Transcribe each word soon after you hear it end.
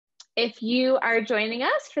If you are joining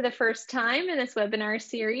us for the first time in this webinar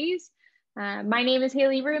series, my name is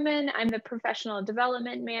Haley Ruman. I'm the Professional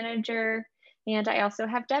Development Manager, and I also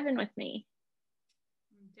have Devin with me.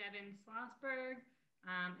 I'm Devin Slosberg,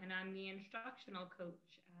 and I'm the Instructional Coach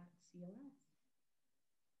at CLS.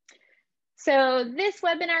 So this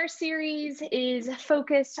webinar series is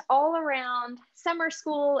focused all around summer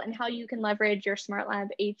school and how you can leverage your SmartLab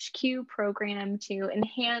HQ program to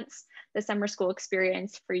enhance the summer school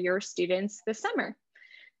experience for your students this summer.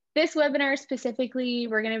 This webinar specifically,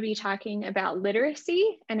 we're going to be talking about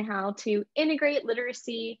literacy and how to integrate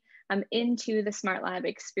literacy into the SmartLab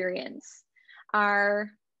experience. Our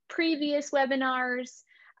previous webinars,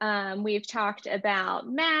 we've talked about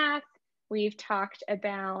math. We've talked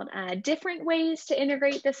about different ways to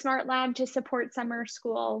integrate the SmartLab to support summer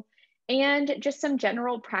school, and just some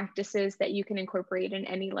general practices that you can incorporate in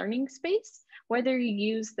any learning space, whether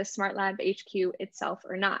you use the SmartLab HQ itself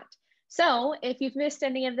or not. So if you've missed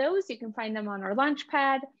any of those, you can find them on our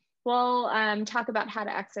Launchpad. We'll talk about how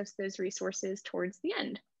to access those resources towards the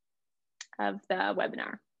end of the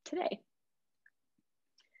webinar today.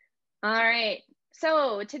 All right,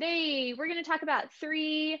 so today we're going to talk about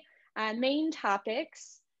three main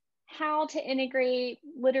topics: how to integrate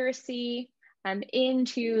literacy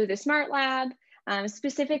into the SmartLab,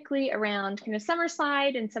 specifically around kind of summer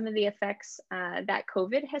slide and some of the effects that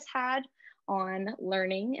COVID has had on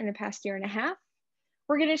learning in the past year and a half.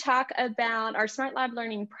 We're going to talk about our SmartLab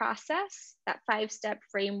learning process, that 5-step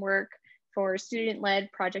framework for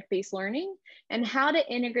student-led project-based learning, and how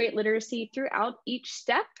to integrate literacy throughout each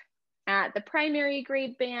step at the primary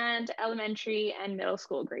grade band, elementary, and middle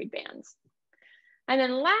school grade bands. And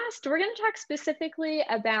then last, we're going to talk specifically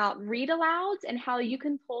about read alouds and how you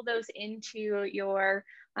can pull those into your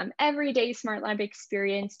everyday SmartLab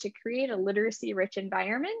experience to create a literacy-rich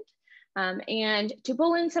environment and to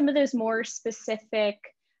pull in some of those more specific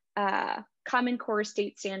Common Core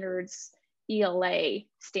State Standards, ELA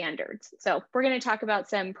standards. So we're going to talk about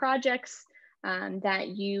some projects that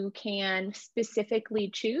you can specifically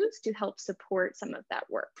choose to help support some of that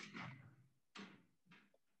work.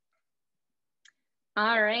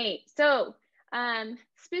 All right, so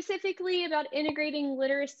specifically about integrating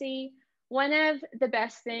literacy, one of the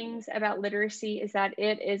best things about literacy is that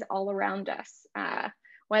it is all around us,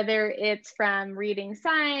 whether it's from reading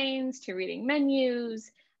signs to reading menus,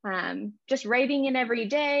 just writing in every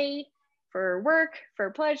day for work,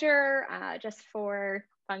 for pleasure, just for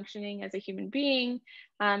functioning as a human being.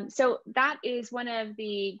 So that is one of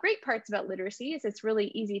the great parts about literacy, is it's really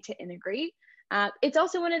easy to integrate. It's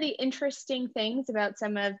also one of the interesting things about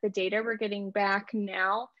some of the data we're getting back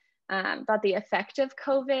now about the effect of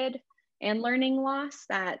COVID and learning loss,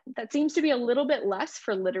 that seems to be a little bit less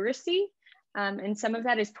for literacy. And some of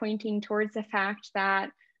that is pointing towards the fact that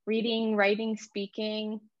reading, writing,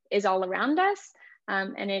 speaking is all around us,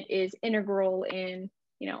 and it is integral in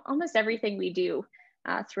almost everything we do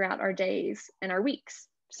throughout our days and our weeks.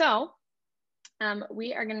 So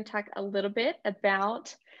we are going to talk a little bit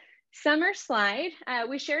about Summer Slide.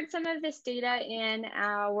 We shared some of this data in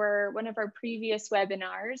one of our previous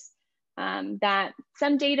webinars, that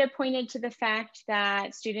some data pointed to the fact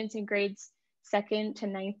that students in grades 2nd to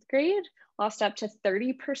 9th grade lost up to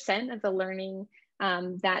 30% of the learning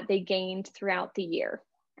that they gained throughout the year.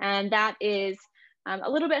 And that is a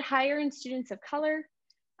little bit higher in students of color.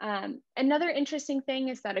 Another interesting thing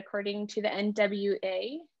is that according to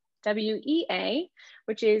the WEA,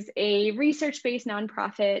 which is a research-based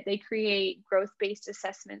nonprofit, they create growth-based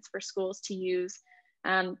assessments for schools to use.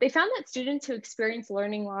 They found that students who experience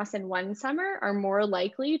learning loss in one summer are more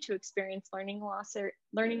likely to experience learning loss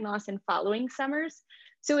in following summers.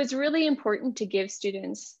 So it's really important to give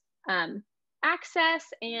students access,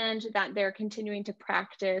 and that they're continuing to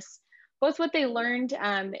practice both what they learned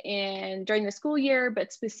during the school year,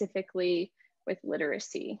 but specifically with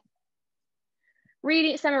literacy.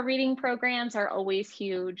 Summer reading programs are always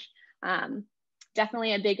huge.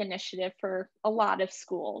 Definitely a big initiative for a lot of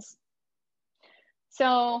schools.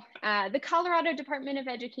 So the Colorado Department of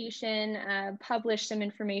Education published some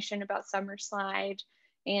information about Summer Slide,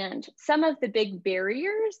 and some of the big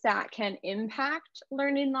barriers that can impact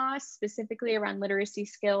learning loss, specifically around literacy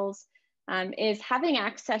skills, is having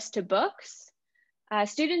access to books,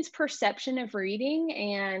 students' perception of reading,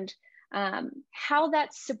 and how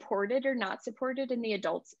that's supported or not supported in the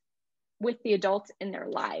adults in their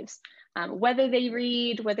lives, whether they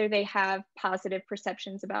read, whether they have positive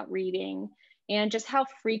perceptions about reading, and just how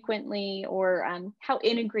frequently or how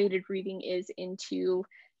integrated reading is into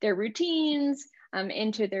their routines,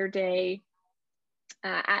 into their day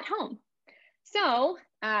at home. So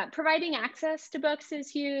Providing access to books is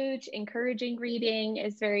huge. Encouraging reading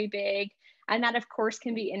is very big. And that, of course,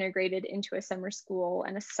 can be integrated into a summer school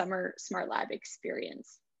and a summer SmartLab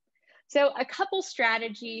experience. So a couple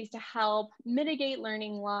strategies to help mitigate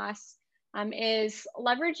learning loss is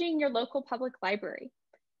leveraging your local public library.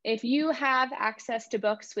 If you have access to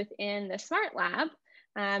books within the SmartLab,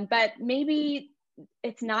 but maybe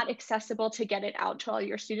it's not accessible to get it out to all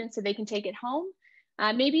your students so they can take it home,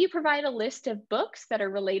 maybe you provide a list of books that are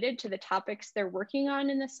related to the topics they're working on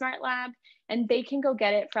in the SmartLab, and they can go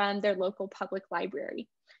get it from their local public library.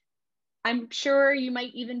 I'm sure you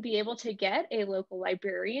might even be able to get a local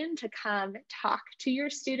librarian to come talk to your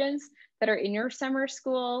students that are in your summer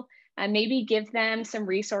school, and maybe give them some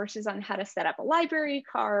resources on how to set up a library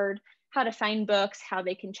card, how to find books, how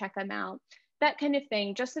they can check them out, that kind of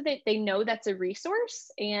thing, just so that they know that's a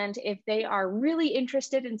resource. And if they are really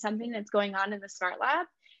interested in something that's going on in the SmartLab,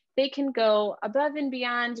 they can go above and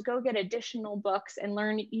beyond, go get additional books and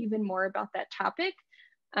learn even more about that topic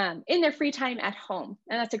in their free time at home.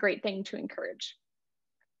 And that's a great thing to encourage.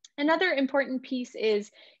 Another important piece is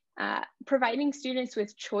providing students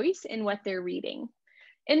with choice in what they're reading.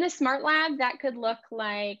 In the SmartLab, that could look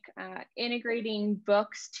like integrating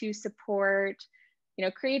books to support,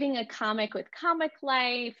 creating a comic with Comic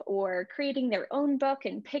Life, or creating their own book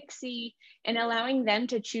in Pixie, and allowing them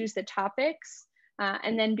to choose the topics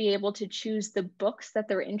and then be able to choose the books that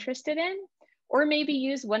they're interested in, or maybe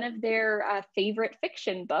use one of their favorite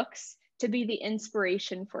fiction books to be the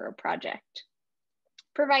inspiration for a project.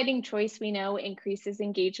 Providing choice, we know, increases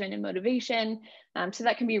engagement and motivation, so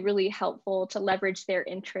that can be really helpful to leverage their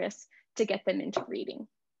interests to get them into reading.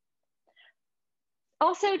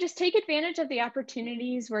 Also, just take advantage of the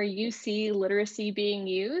opportunities where you see literacy being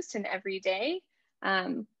used in every day.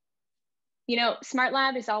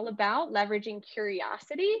 SmartLab is all about leveraging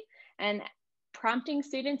curiosity and prompting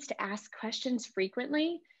students to ask questions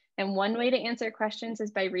frequently. And one way to answer questions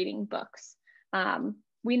is by reading books.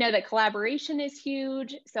 We know that collaboration is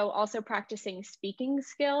huge, so also practicing speaking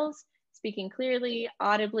skills, speaking clearly,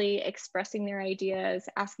 audibly, expressing their ideas,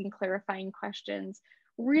 asking clarifying questions,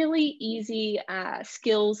 really easy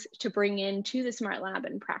skills to bring into the SmartLab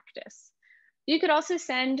and practice. You could also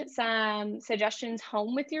send some suggestions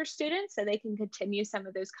home with your students so they can continue some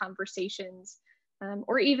of those conversations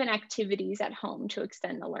or even activities at home to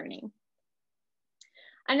extend the learning.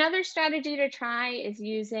 Another strategy to try is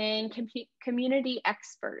using community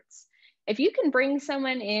experts. If you can bring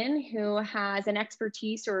someone in who has an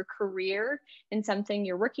expertise or a career in something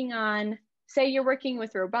you're working on, say you're working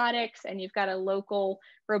with robotics and you've got a local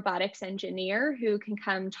robotics engineer who can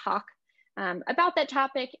come talk about that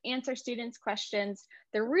topic, answer students' questions,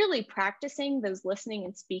 they're really practicing those listening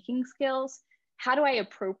and speaking skills. How do I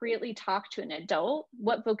appropriately talk to an adult?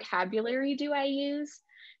 What vocabulary do I use?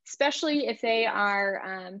 Especially if they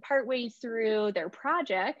are partway through their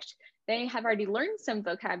project, they have already learned some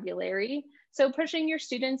vocabulary. So pushing your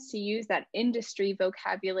students to use that industry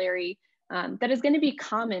vocabulary that is going to be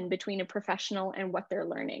common between a professional and what they're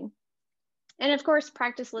learning. And of course,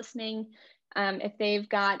 practice listening. If they've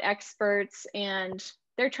got experts and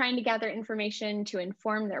they're trying to gather information to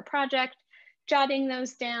inform their project, jotting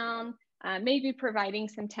those down, maybe providing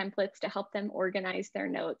some templates to help them organize their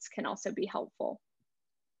notes can also be helpful.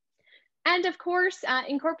 And of course,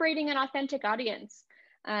 incorporating an authentic audience.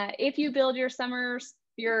 If you build your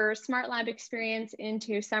SmartLab experience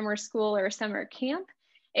into summer school or summer camp,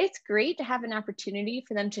 it's great to have an opportunity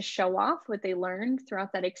for them to show off what they learned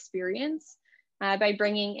throughout that experience by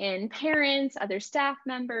bringing in parents, other staff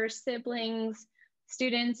members, siblings,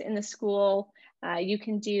 students in the school. You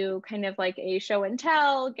can do kind of like a show and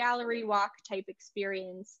tell, gallery walk type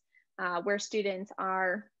experience where students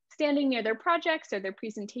are standing near their projects or their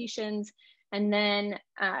presentations, and then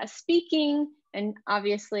speaking and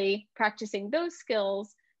obviously practicing those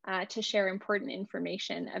skills to share important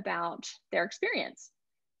information about their experience.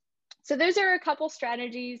 So those are a couple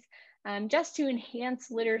strategies just to enhance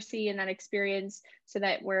literacy in that experience so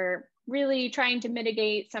that we're really trying to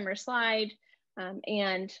mitigate summer slide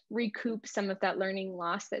and recoup some of that learning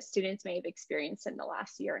loss that students may have experienced in the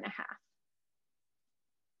last year and a half.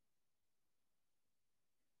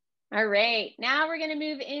 All right, now we're going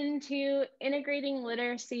to move into integrating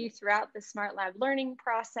literacy throughout the SmartLab learning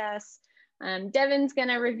process. Devin's going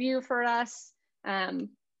to review for us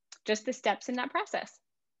just the steps in that process.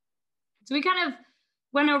 So we kind of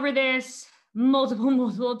went over this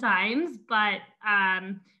multiple times, but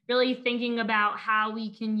really thinking about how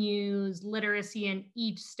we can use literacy in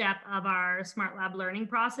each step of our SmartLab learning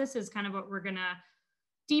process is kind of what we're going to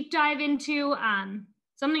deep dive into.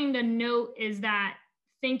 Something to note is that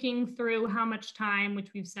thinking through how much time,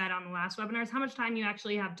 which we've said on the last webinars, how much time you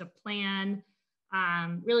actually have to plan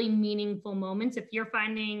really meaningful moments. If you're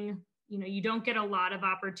finding, you don't get a lot of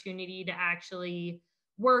opportunity to actually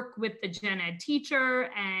work with the gen ed teacher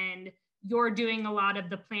and you're doing a lot of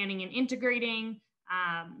the planning and integrating,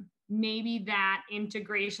 maybe that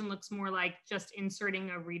integration looks more like just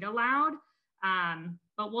inserting a read aloud.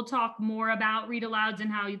 But we'll talk more about read alouds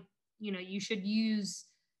and how you should use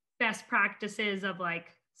best practices of like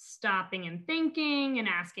stopping and thinking and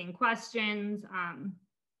asking questions.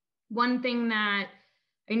 One thing that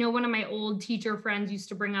I know one of my old teacher friends used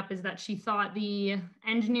to bring up is that she thought the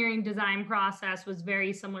engineering design process was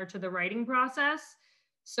very similar to the writing process.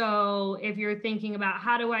 So if you're thinking about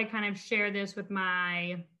how do I kind of share this with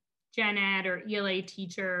my gen ed or ELA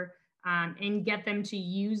teacher and get them to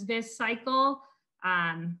use this cycle,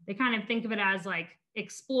 they kind of think of it as like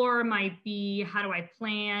explore might be how do I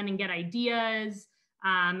plan and get ideas,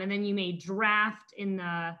 and then you may draft in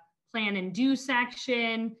the plan and do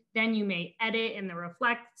section, then you may edit in the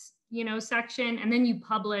reflect section, and then you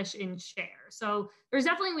publish and share. So there's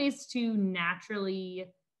definitely ways to naturally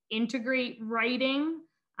integrate writing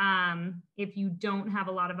if you don't have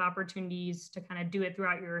a lot of opportunities to kind of do it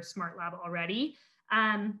throughout your SmartLab already.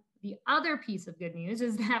 The other piece of good news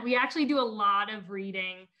is that we actually do a lot of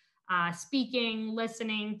reading, speaking,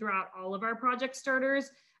 listening throughout all of our project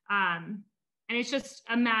starters. And it's just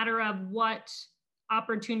a matter of what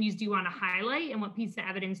opportunities do you want to highlight and what piece of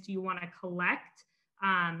evidence do you want to collect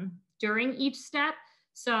during each step.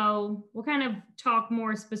 So we'll kind of talk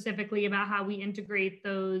more specifically about how we integrate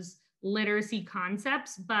those literacy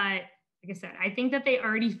concepts. But like I said, I think that they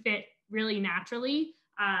already fit really naturally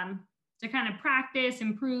to kind of practice,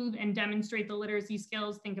 improve, and demonstrate the literacy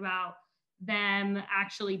skills. Think about them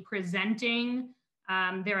actually presenting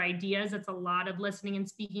their ideas. It's a lot of listening and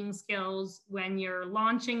speaking skills. When you're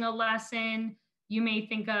launching a lesson, you may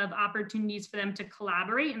think of opportunities for them to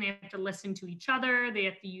collaborate and they have to listen to each other. They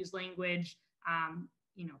have to use language,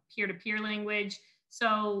 peer-to-peer language.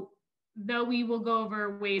 So though we will go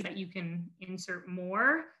over ways that you can insert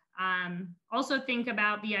more, also think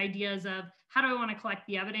about the ideas of how do I want to collect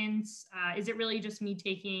the evidence? Is it really just me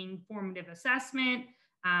taking formative assessment?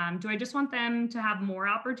 Do I just want them to have more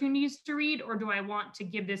opportunities to read, or do I want to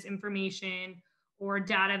give this information or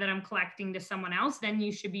data that I'm collecting to someone else? Then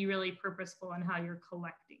you should be really purposeful in how you're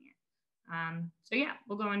collecting it. So yeah,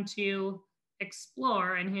 we'll go into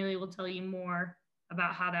explore, and Haley will tell you more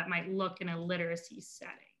about how that might look in a literacy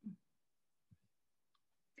setting.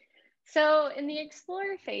 So in the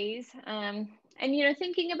explore phase, and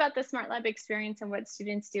thinking about the SmartLab experience and what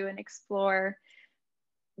students do in explore,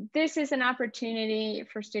 this is an opportunity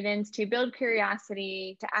for students to build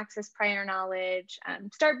curiosity, to access prior knowledge,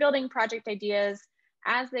 start building project ideas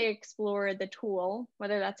as they explore the tool,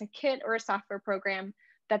 whether that's a kit or a software program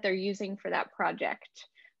that they're using for that project.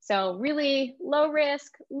 So really low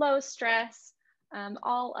risk, low stress,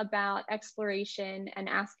 all about exploration and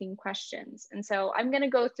asking questions. And so I'm going to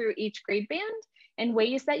go through each grade band and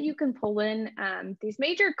ways that you can pull in these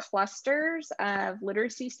major clusters of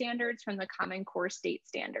literacy standards from the Common Core state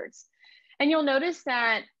standards. And you'll notice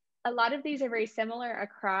that a lot of these are very similar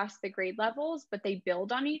across the grade levels, but they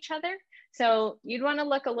build on each other. So you'd want to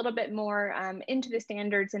look a little bit more into the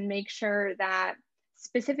standards and make sure that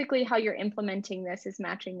specifically how you're implementing this is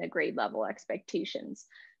matching the grade level expectations.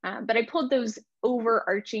 But I pulled those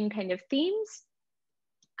overarching kind of themes,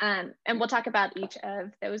 and we'll talk about each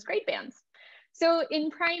of those grade bands. So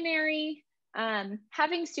in primary,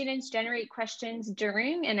 having students generate questions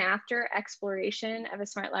during and after exploration of a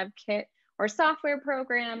SmartLab kit or software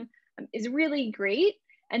program is really great.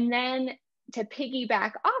 And then to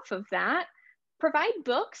piggyback off of that, provide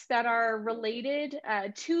books that are related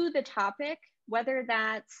to the topic, whether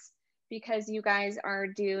that's because you guys are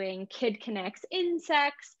doing Kid Connects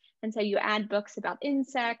insects, and so you add books about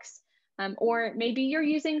insects, or maybe you're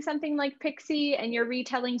using something like Pixie and you're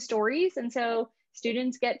retelling stories, and so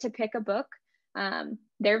students get to pick a book,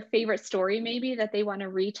 their favorite story maybe that they want to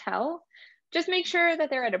retell. Just make sure that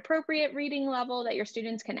they're at appropriate reading level that your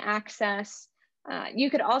students can access.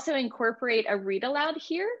 You could also incorporate a read aloud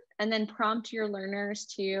here and then prompt your learners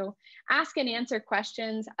to ask and answer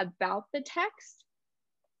questions about the text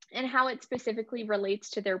and how it specifically relates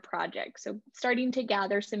to their project. So starting to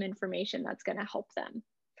gather some information that's going to help them.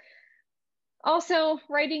 Also,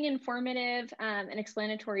 writing informative and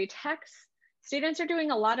explanatory texts. Students are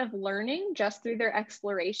doing a lot of learning just through their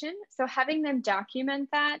exploration. So having them document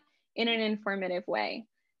that in an informative way.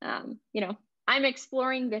 I'm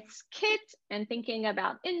exploring this kit and thinking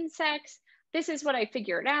about insects. This is what I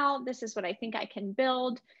figured out. This is what I think I can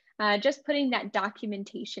build. just putting that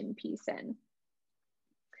documentation piece in.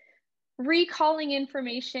 Recalling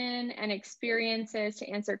information and experiences to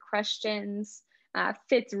answer questions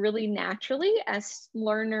fits really naturally as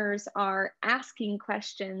learners are asking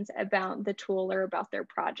questions about the tool or about their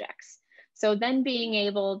projects. So then being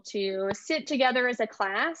able to sit together as a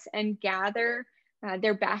class and gather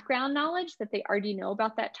their background knowledge that they already know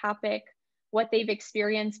about that topic, what they've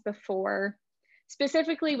experienced before.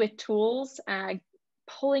 Specifically with tools,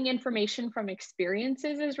 pulling information from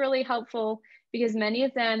experiences is really helpful because many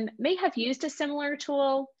of them may have used a similar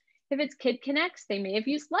tool. If it's Kid Connects, they may have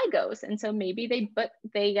used Legos, and so maybe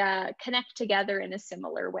they connect together in a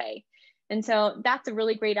similar way. And so that's a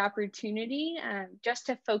really great opportunity just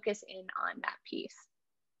to focus in on that piece.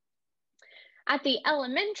 At the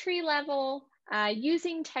elementary level,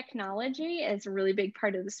 using technology is a really big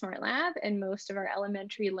part of the SmartLab, and most of our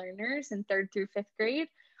elementary learners in 3rd through 5th grade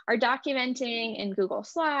are documenting in Google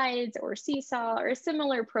Slides or Seesaw or a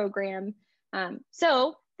similar program.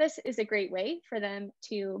 So this is a great way for them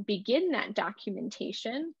to begin that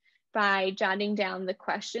documentation by jotting down the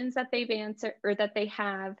questions that they've answered or that they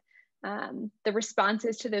have, the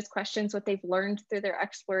responses to those questions, what they've learned through their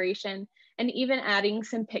exploration, and even adding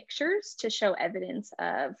some pictures to show evidence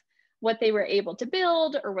of what they were able to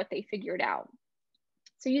build or what they figured out.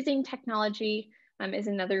 So using technology is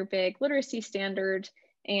another big literacy standard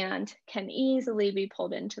and can easily be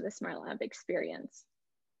pulled into the SmartLab experience.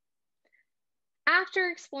 After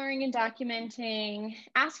exploring and documenting,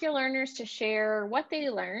 ask your learners to share what they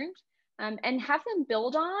learned and have them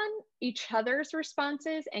build on each other's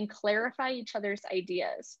responses and clarify each other's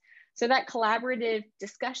ideas. So that collaborative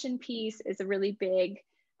discussion piece is a really big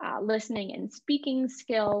listening and speaking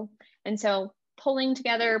skill. And so pulling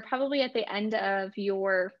together probably at the end of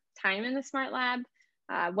your time in the SmartLab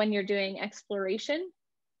when you're doing exploration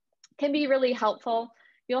can be really helpful.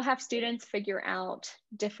 You'll have students figure out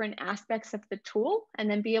different aspects of the tool and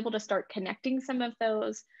then be able to start connecting some of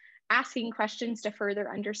those, asking questions to further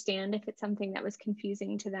understand if it's something that was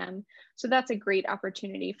confusing to them. So that's a great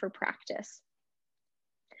opportunity for practice.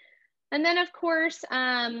 And then of course,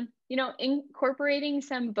 incorporating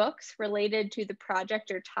some books related to the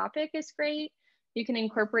project or topic is great. You can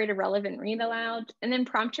incorporate a relevant read aloud and then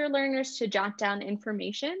prompt your learners to jot down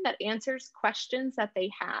information that answers questions that they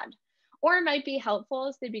had, or it might be helpful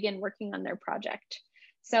as they begin working on their project.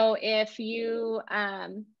 So if you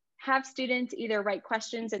have students either write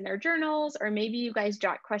questions in their journals, or maybe you guys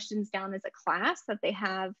jot questions down as a class that they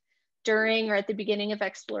have during or at the beginning of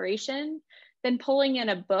exploration, then pulling in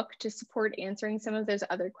a book to support answering some of those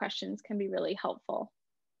other questions can be really helpful.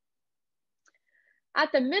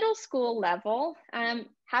 At the middle school level,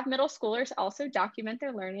 have middle schoolers also document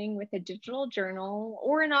their learning with a digital journal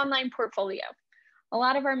or an online portfolio. A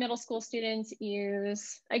lot of our middle school students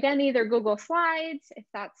use, again, either Google Slides, if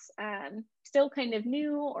that's still kind of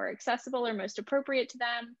new or accessible or most appropriate to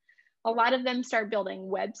them. A lot of them start building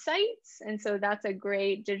websites, and so that's a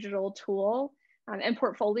great digital tool and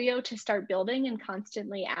portfolio to start building and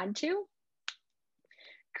constantly add to.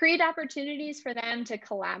 Create opportunities for them to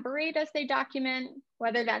collaborate as they document,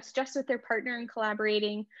 whether that's just with their partner and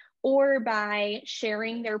collaborating, or by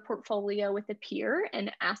sharing their portfolio with a peer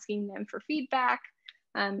and asking them for feedback,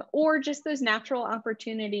 or just those natural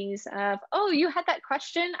opportunities of, oh, you had that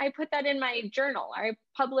question? I put that in my journal. I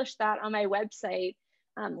published that on my website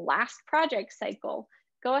last project cycle.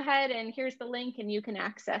 Go ahead and here's the link and you can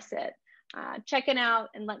access it. Check it out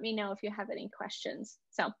and let me know if you have any questions.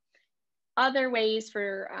 So other ways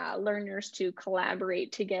for learners to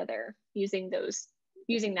collaborate together using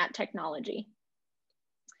that technology.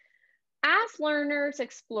 As learners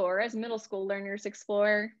explore, as middle school learners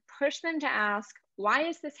explore, push them to ask, why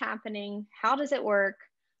is this happening? How does it work?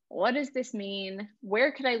 What does this mean?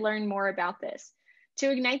 Where could I learn more about this?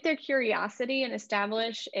 To ignite their curiosity and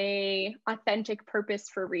establish an authentic purpose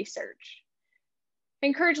for research.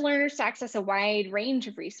 Encourage learners to access a wide range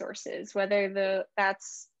of resources, whether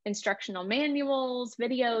that's instructional manuals,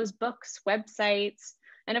 videos, books, websites,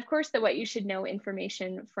 and of course the what you should know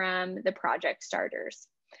information from the project starters.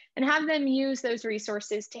 And have them use those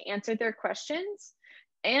resources to answer their questions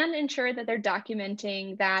and ensure that they're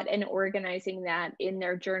documenting that and organizing that in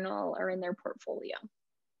their journal or in their portfolio.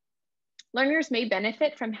 Learners may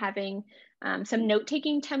benefit from having some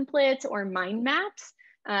note-taking templates or mind maps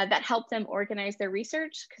that help them organize their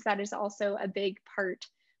research, because that is also a big part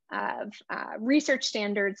of research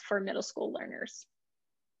standards for middle school learners.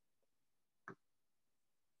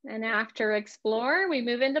 And after explore, we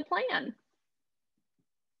move into plan.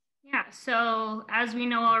 Yeah, so as we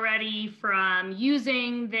know already from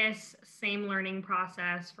using this same learning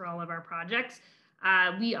process for all of our projects,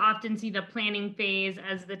 We often see the planning phase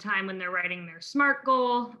as the time when they're writing their SMART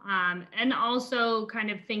goal, and also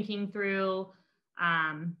kind of thinking through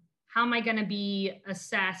how am I going to be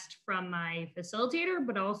assessed from my facilitator,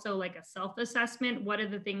 but also like a self-assessment. What are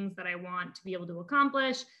the things that I want to be able to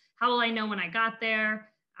accomplish? How will I know when I got there?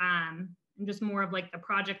 And just more of like the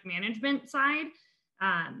project management side.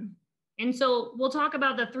 And so we'll talk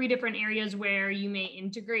about the 3 different areas where you may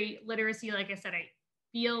integrate literacy. Like I said, I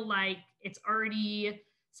feel like it's already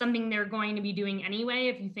something they're going to be doing anyway.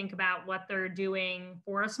 If you think about what they're doing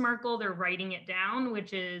for a SMART goal, they're writing it down,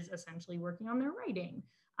 which is essentially working on their writing.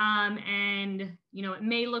 And, you know, it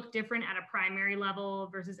may look different at a primary level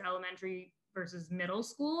versus elementary versus middle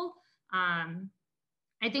school.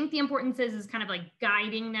 I think the importance is kind of like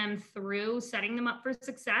guiding them through, setting them up for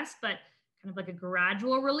success, but kind of like a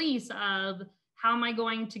gradual release of how am I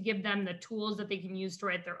going to give them the tools that they can use to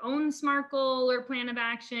write their own SMART goal or plan of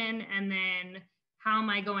action? And then how am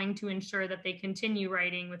I going to ensure that they continue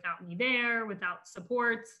writing without me there, without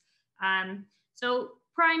supports? So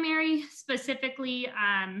primary specifically, you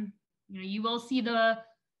know, you will see the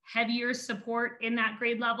heavier support in that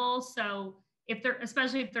grade level. So if they're,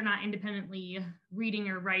 especially if they're not independently reading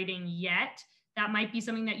or writing yet, that might be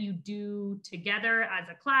something that you do together as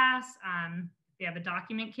a class. If they have a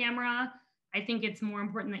document camera, I think it's more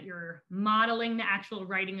important that you're modeling the actual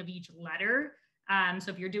writing of each letter.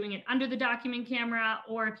 So if you're doing it under the document camera,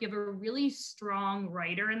 or if you have a really strong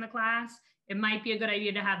writer in the class, it might be a good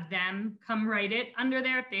idea to have them come write it under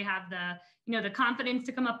there if they have the, you know, the confidence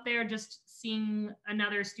to come up there. Just seeing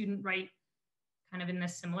another student write kind of in the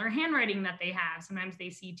similar handwriting that they have. Sometimes they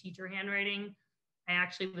see teacher handwriting. I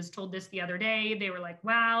actually was told this the other day. They were like,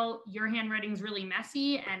 wow, your handwriting's really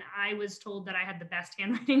messy. And I was told that I had the best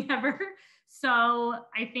handwriting ever. So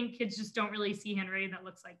I think kids just don't really see handwriting that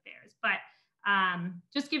looks like theirs. But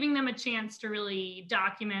just giving them a chance to really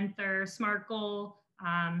document their SMART goal,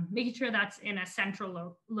 making sure that's in a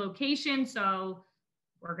central location. So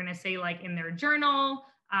we're going to say like in their journal,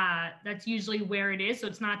 that's usually where it is. So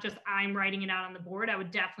it's not just I'm writing it out on the board. I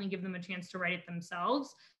would definitely give them a chance to write it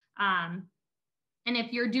themselves. And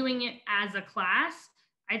if you're doing it as a class,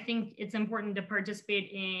 I think it's important to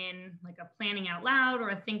participate in like a planning out loud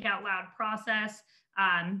or a think out loud process.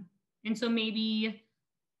 And so maybe,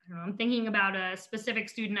 I don't know, I'm thinking about a specific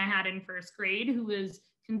student I had in first grade who was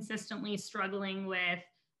consistently struggling with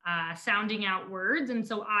sounding out words. And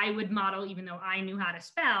so I would model, even though I knew how to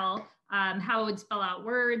spell, how I would spell out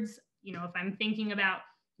words. You know, if I'm thinking about,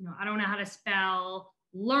 you know, I don't know how to spell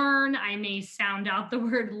learn, I may sound out the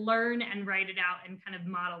word learn and write it out and kind of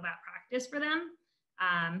model that practice for them.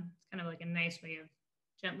 It's kind of like a nice way of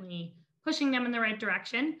gently pushing them in the right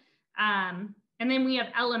direction. And then we have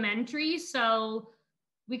elementary. So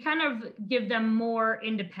we kind of give them more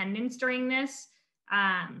independence during this.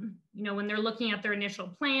 You know, when they're looking at their initial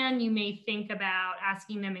plan, you may think about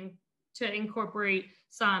asking them to incorporate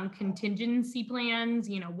some contingency plans.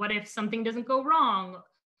 You know, what if something doesn't go wrong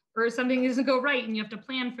or something doesn't go right and you have to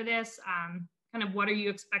plan for this? Kind of what are you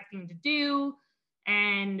expecting to do?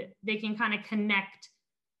 And they can kind of connect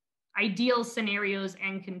ideal scenarios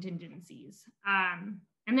and contingencies.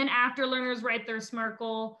 And then after learners write their SMART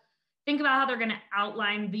goal, think about how they're going to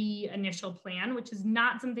outline the initial plan, which is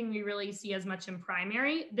not something we really see as much in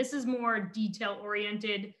primary. This is more detail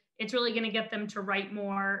oriented. It's really going to get them to write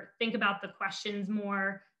more, think about the questions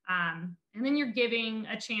more. And then you're giving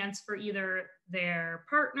a chance for either their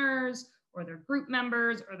partners or their group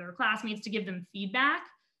members or their classmates to give them feedback,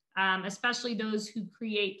 especially those who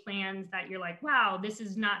create plans that you're like, wow, this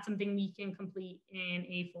is not something we can complete in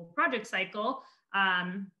a full project cycle.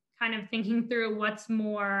 Kind of thinking through what's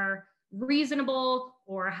more reasonable,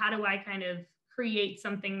 or how do I kind of create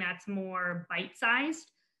something that's more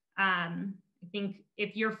bite-sized. I think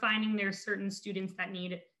if you're finding there's certain students that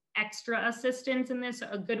need extra assistance in this,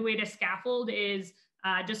 a good way to scaffold is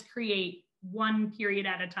just create one period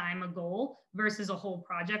at a time, a goal versus a whole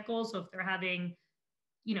project goal. So if they're having,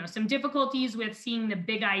 you know, some difficulties with seeing the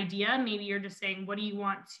big idea, maybe you're just saying, what do you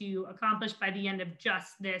want to accomplish by the end of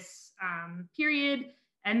just this period?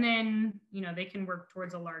 And then, you know, they can work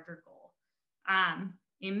towards a larger goal.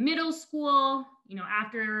 In middle school, you know,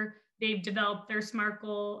 after they've developed their SMART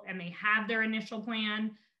goal and they have their initial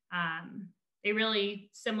plan, they really,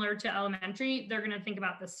 similar to elementary, they're going to think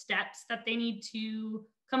about the steps that they need to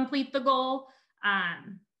complete the goal.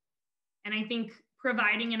 And I think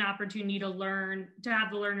providing an opportunity to learn, to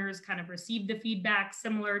have the learners kind of receive the feedback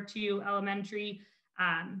similar to elementary,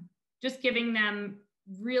 just giving them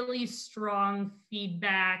really strong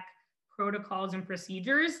feedback protocols and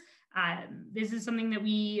procedures. This is something that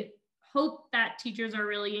we hope that teachers are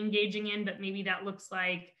really engaging in, but maybe that looks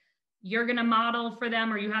like you're going to model for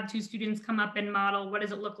them, or you have 2 students come up and model. What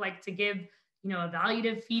does it look like to give,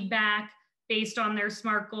 evaluative feedback based on their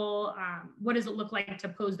SMART goal? What does it look like to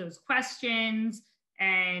pose those questions?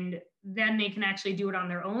 And then they can actually do it on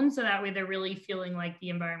their own. So that way they're really feeling like the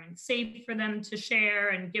environment's safe for them to share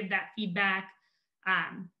and give that feedback.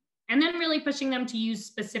 And then really pushing them to use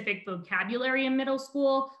specific vocabulary in middle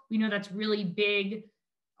school. We know that's really big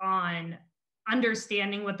on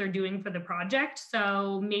understanding what they're doing for the project.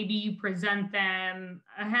 So maybe you present them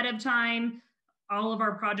ahead of time. All of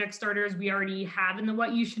our project starters, we already have in the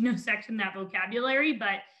what you should know section that vocabulary,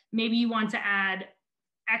 but maybe you want to add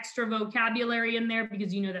extra vocabulary in there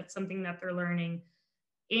because that's something that they're learning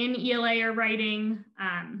in ELA or writing.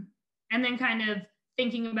 And then kind of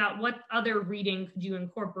thinking about what other reading could you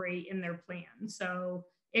incorporate in their plan. So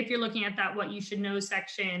if you're looking at that what you should know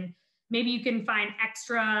section, maybe you can find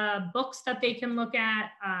extra books that they can look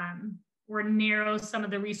at, or narrow some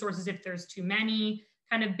of the resources if there's too many,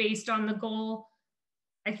 kind of based on the goal.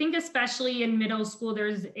 I think especially in middle school,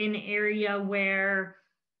 there's an area where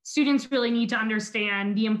students really need to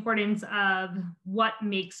understand the importance of what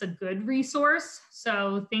makes a good resource.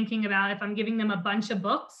 So thinking about if I'm giving them a bunch of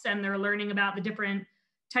books and they're learning about the different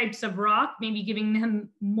types of rock, maybe giving them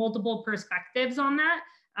multiple perspectives on that,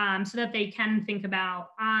 so that they can think about,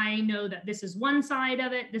 I know that this is one side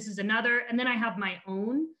of it, this is another, and then I have my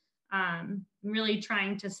own. Really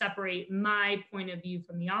trying to separate my point of view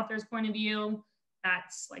from the author's point of view.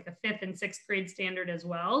 That's like a 5th and 6th grade standard as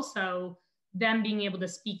well. So them being able to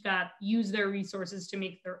speak up, use their resources to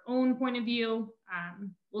make their own point of view,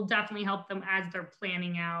 will definitely help them as they're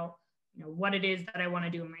planning out, what it is that I want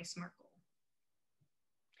to do in my SMART goal.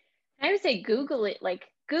 I would say Google it. Like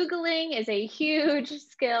Googling is a huge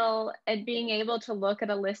skill, and being able to look at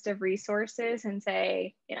a list of resources and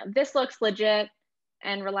say, this looks legit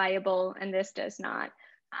and reliable and this does not.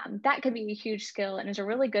 That could be a huge skill and is a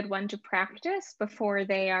really good one to practice before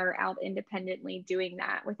they are out independently doing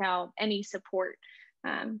that without any support.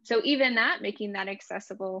 So even that, making that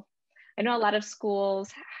accessible. I know a lot of schools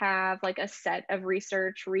have like a set of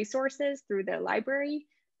research resources through their library.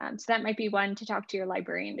 So that might be one to talk to your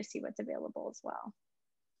librarian to see what's available as well.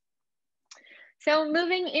 So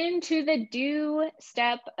moving into the do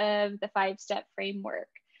step of the 5-step framework.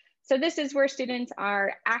 So this is where students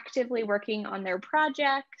are actively working on their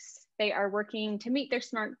projects. They are working to meet their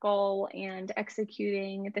SMART goal and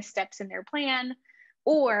executing the steps in their plan,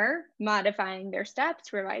 or modifying their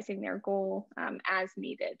steps, revising their goal as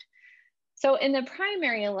needed. So in the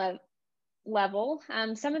primary level,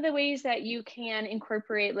 some of the ways that you can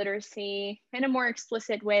incorporate literacy in a more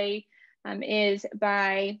explicit way is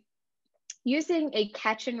by using a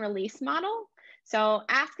catch and release model. So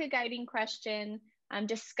ask a guiding question,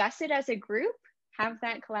 discuss it as a group, have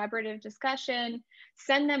that collaborative discussion,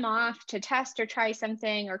 send them off to test or try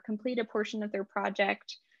something or complete a portion of their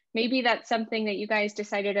project. Maybe that's something that you guys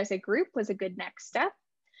decided as a group was a good next step.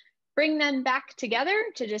 Bring them back together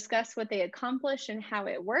to discuss what they accomplished and how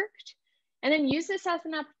it worked. And then use this as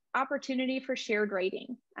an opportunity for shared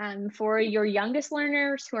writing. For your youngest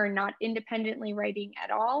learners who are not independently writing at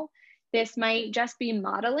all, this might just be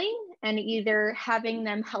modeling and either having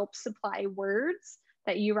them help supply words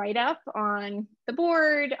that you write up on the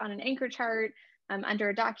board, on an anchor chart, under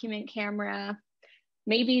a document camera.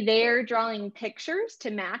 Maybe they're drawing pictures to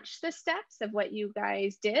match the steps of what you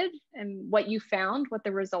guys did and what you found, what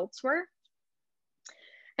the results were.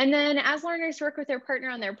 And then as learners work with their partner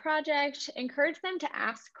on their project, encourage them to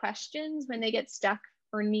ask questions when they get stuck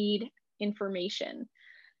or need information.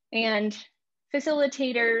 And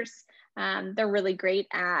facilitators, they're really great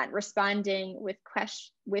at responding with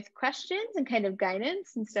questions and kind of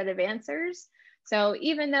guidance instead of answers. So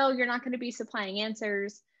even though you're not going to be supplying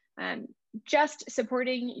answers, just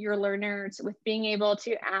supporting your learners with being able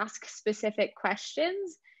to ask specific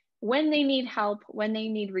questions when they need help, when they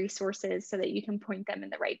need resources, so that you can point them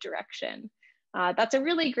in the right direction. That's a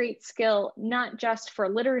really great skill, not just for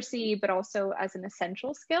literacy, but also as an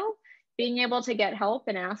essential skill. Being able to get help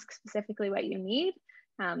and ask specifically what you need,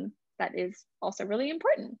 that is also really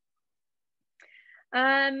important.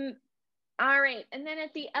 All right, and then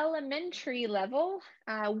at the elementary level,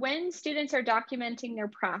 when students are documenting their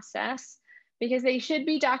process, because they should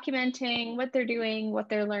be documenting what they're doing, what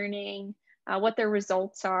they're learning, what their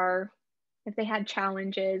results are, if they had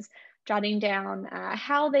challenges, jotting down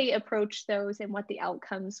how they approached those and what the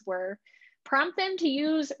outcomes were. Prompt them to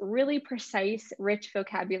use really precise, rich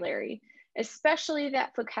vocabulary, especially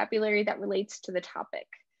that vocabulary that relates to the topic.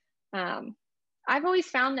 I've always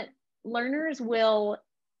found that learners will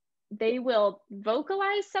they will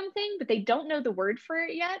vocalize something, but they don't know the word for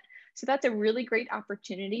it yet. So that's a really great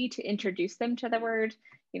opportunity to introduce them to the word.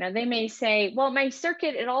 They may say, well, my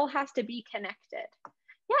circuit, it all has to be connected.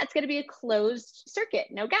 Yeah, it's going to be a closed circuit,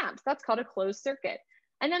 no gaps. That's called a closed circuit.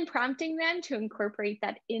 And then prompting them to incorporate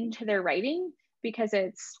that into their writing because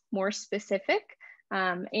it's more specific.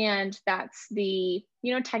 And that's the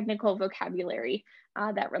technical vocabulary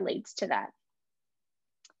that relates to that.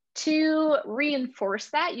 To reinforce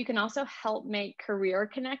that, you can also help make career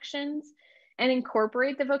connections and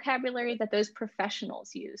incorporate the vocabulary that those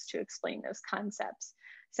professionals use to explain those concepts.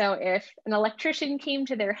 So if an electrician came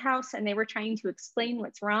to their house and they were trying to explain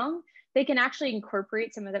what's wrong, they can actually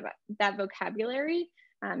incorporate some of that vocabulary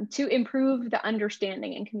to improve the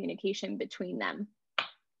understanding and communication between them.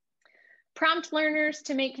 Prompt learners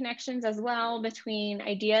to make connections as well between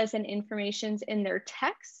ideas and informations in their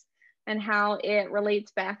text and how it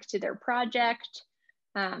relates back to their project.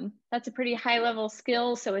 That's a pretty high level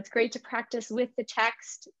skill, so it's great to practice with the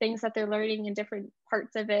text, things that they're learning in different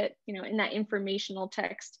parts of it, in that informational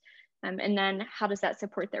text. And then how does that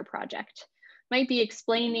support their project? Might be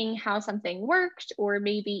explaining how something worked, or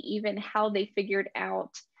maybe even how they figured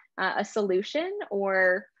out a solution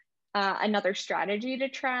or another strategy to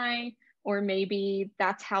try, or maybe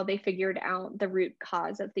that's how they figured out the root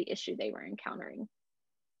cause of the issue they were encountering.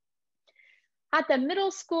 At the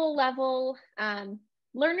middle school level,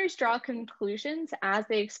 learners draw conclusions as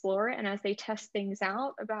they explore and as they test things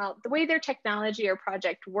out about the way their technology or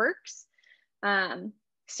project works.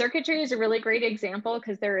 Circuitry is a really great example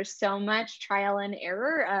because there is so much trial and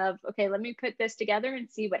error of, okay, let me put this together and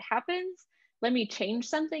see what happens. Let me change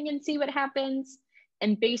something and see what happens.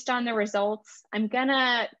 And based on the results, I'm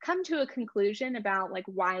gonna come to a conclusion about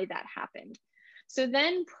why that happened. So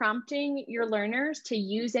then prompting your learners to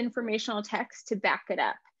use informational text to back it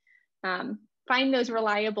up. Find those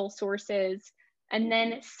reliable sources and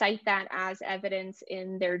then cite that as evidence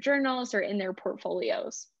in their journals or in their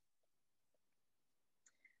portfolios.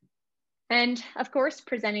 And of course,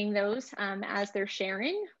 presenting those as they're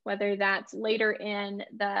sharing, whether that's later in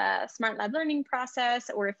the SmartLab learning process,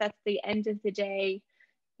 or if that's the end of the day,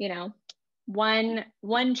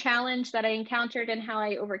 one challenge that I encountered and how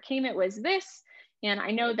I overcame it was this. And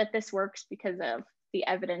I know that this works because of the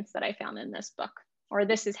evidence that I found in this book, or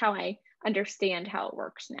this is how I understand how it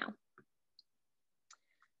works now.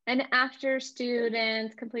 And after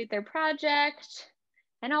students complete their project,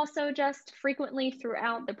 and also just frequently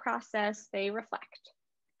throughout the process, they reflect.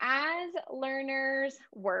 As learners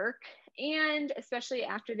work, and especially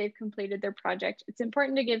after they've completed their project, it's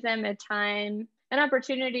important to give them an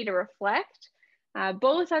opportunity to reflect,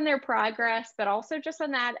 both on their progress, but also just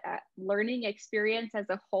on that learning experience as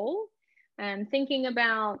a whole. Thinking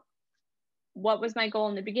about, what was my goal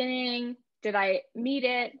in the beginning? Did I meet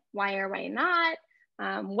it? Why or why not?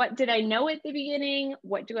 What did I know at the beginning?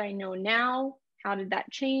 What do I know now? How did that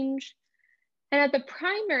change? And at the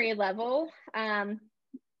primary level,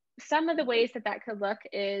 some of the ways that could look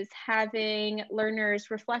is having learners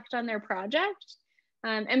reflect on their project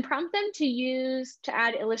and prompt them to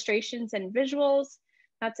add illustrations and visuals.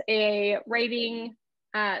 That's a writing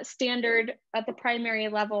standard at the primary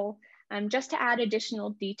level, just to add additional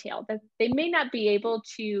detail that they may not be able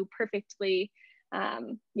to perfectly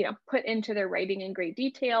put into their writing in great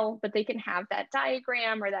detail, but they can have that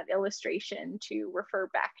diagram or that illustration to refer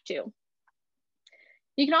back to.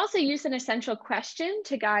 You can also use an essential question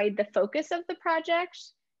to guide the focus of the project.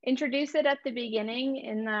 Introduce it at the beginning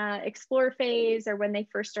in the explore phase or when they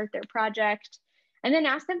first start their project, and then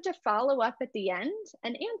ask them to follow up at the end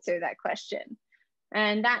and answer that question.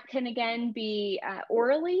 And that can again be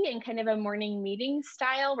orally in kind of a morning meeting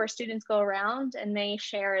style where students go around and they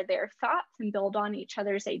share their thoughts and build on each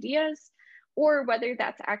other's ideas, or whether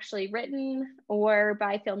that's actually written or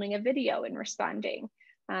by filming a video and responding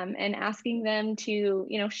and asking them to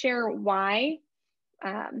share why,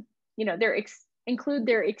 include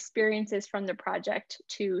their experiences from the project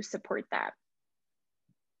to support that.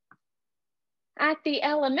 At the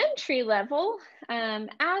elementary level,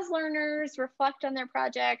 as learners reflect on their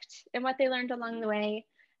project and what they learned along the way,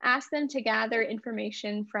 ask them to gather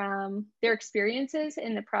information from their experiences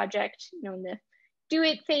in the project, in the do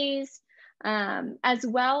it phase, as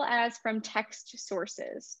well as from text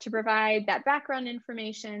sources to provide that background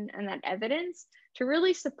information and that evidence to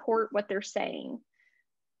really support what they're saying.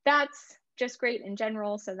 That's just great in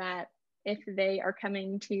general, so that if they are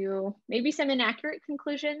coming to maybe some inaccurate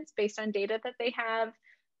conclusions based on data that they have,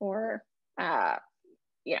 or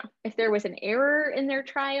if there was an error in their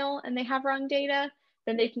trial and they have wrong data,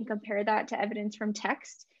 then they can compare that to evidence from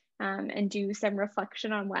text and do some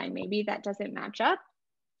reflection on why maybe that doesn't match up.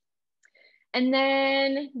 And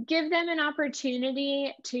then give them an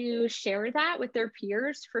opportunity to share that with their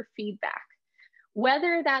peers for feedback,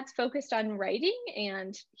 whether that's focused on writing,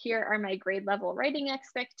 and here are my grade level writing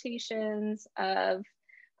expectations of,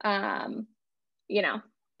 you know,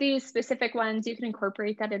 these specific ones. You can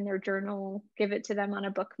incorporate that in their journal, give it to them on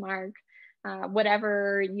a bookmark,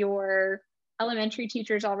 whatever your elementary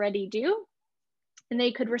teachers already do. And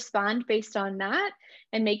they could respond based on that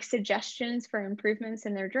and make suggestions for improvements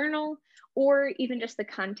in their journal, or even just the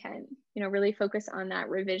content, really focus on that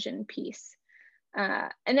revision piece. And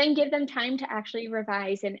then give them time to actually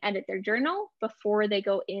revise and edit their journal before they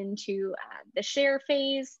go into the share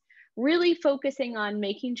phase, really focusing on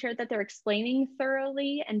making sure that they're explaining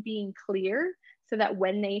thoroughly and being clear so that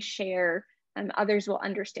when they share, others will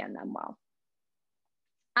understand them well.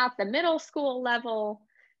 At the middle school level,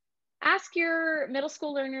 ask your middle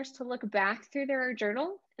school learners to look back through their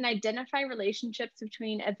journal and identify relationships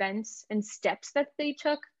between events and steps that they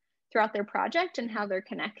took throughout their project and how they're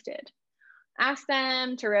connected. Ask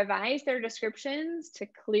them to revise their descriptions to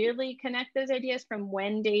clearly connect those ideas from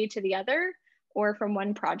one day to the other, or from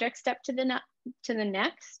one project step to the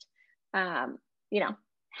next.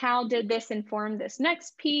 How did this inform this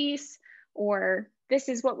next piece? Or this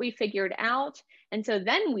is what we figured out. And so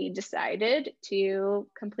then we decided to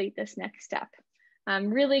complete this next step.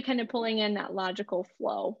 Really kind of pulling in that logical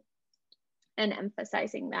flow and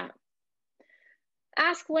emphasizing that.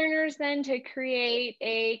 Ask learners then to create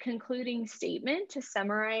a concluding statement to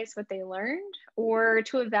summarize what they learned, or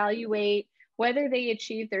to evaluate whether they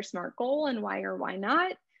achieved their SMART goal and why or why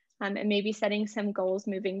not, and maybe setting some goals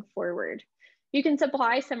moving forward. You can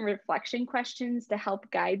supply some reflection questions to help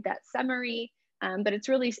guide that summary, but it's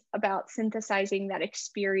really about synthesizing that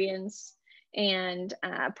experience and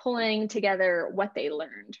pulling together what they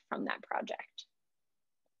learned from that project.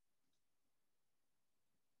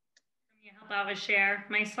 Help out with share.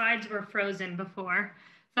 My slides were frozen before.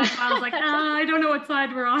 So that's why I was like, I don't know what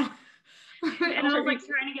slide we're on. And I was like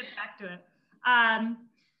trying to get back to it.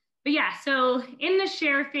 But yeah, so in the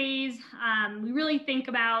share phase, we really think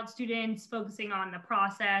about students focusing on the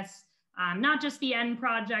process, not just the end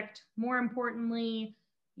project. More importantly,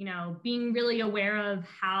 being really aware of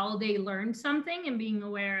how they learned something and being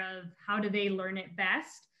aware of how do they learn it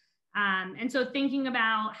best. And so thinking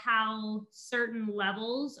about how certain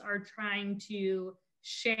levels are trying to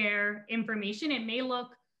share information, it may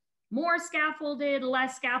look more scaffolded,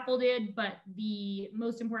 less scaffolded, but the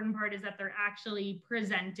most important part is that they're actually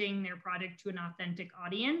presenting their product to an authentic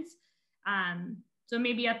audience. So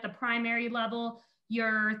maybe at the primary level,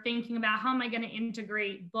 you're thinking about how am I going to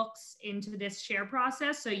integrate books into this share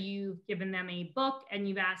process? So you've given them a book and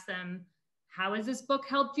you've asked them, how has this book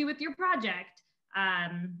helped you with your project?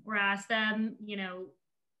 Or ask them,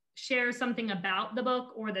 share something about the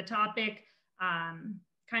book or the topic,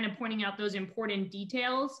 kind of pointing out those important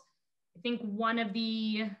details. I think one of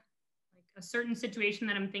a certain situation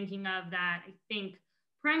that I'm thinking of that I think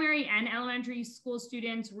primary and elementary school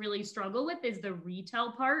students really struggle with is the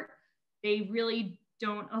retell part. They really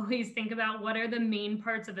don't always think about what are the main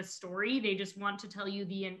parts of a story. They just want to tell you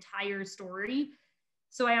the entire story.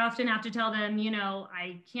 So I often have to tell them,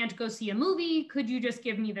 I can't go see a movie. Could you just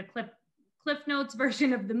give me the Cliff Notes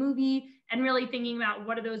version of the movie? And really thinking about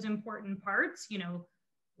what are those important parts,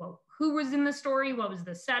 who was in the story, what was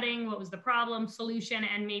the setting, what was the problem, solution,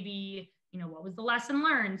 and maybe, what was the lesson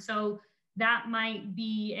learned? So that might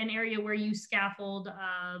be an area where you scaffold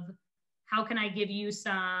of how can I give you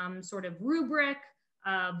some sort of rubric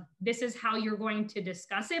of this is how you're going to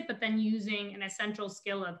discuss it, but then using an essential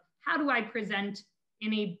skill of how do I present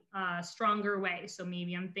in a stronger way. So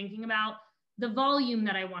maybe I'm thinking about the volume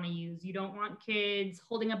that I want to use. You don't want kids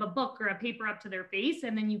holding up a book or a paper up to their face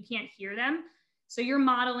and then you can't hear them. So you're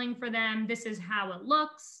modeling for them, this is how it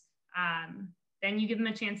looks. Then you give them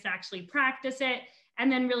a chance to actually practice it,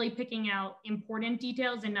 and then really picking out important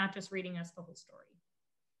details and not just reading us the whole story.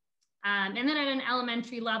 And then at an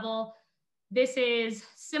elementary level, this is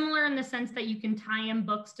similar in the sense that you can tie in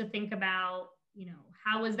books to think about,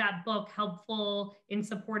 how is that book helpful in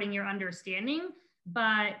supporting your understanding?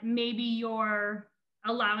 But maybe you're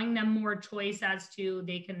allowing them more choice as to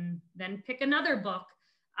they can then pick another book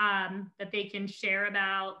that they can share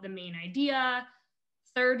about the main idea.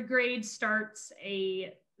 Third grade starts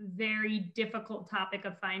a very difficult topic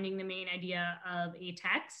of finding the main idea of a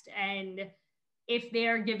text. And if they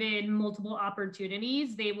are given multiple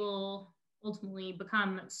opportunities, they will ultimately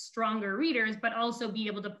become stronger readers, but also be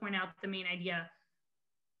able to point out the main idea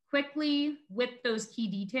quickly with those key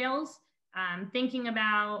details, thinking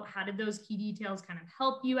about how did those key details kind of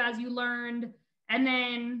help you as you learned, and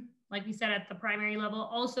then like we said, at the primary level,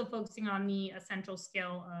 also focusing on the essential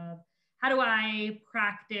skill of how do I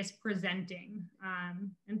practice presenting,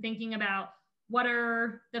 and thinking about what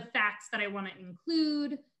are the facts that I want to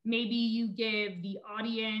include. Maybe you give the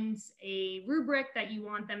audience a rubric that you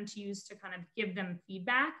want them to use to kind of give them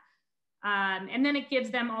feedback. And then it gives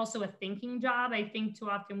them also a thinking job. I think too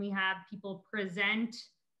often we have people present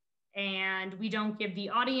and we don't give the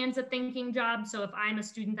audience a thinking job. So if I'm a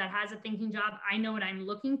student that has a thinking job, I know what I'm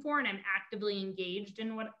looking for and I'm actively engaged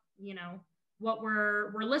in what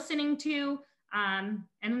we're listening to. And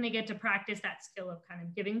then they get to practice that skill of kind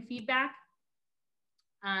of giving feedback.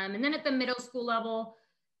 And then at the middle school level,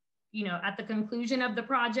 at the conclusion of the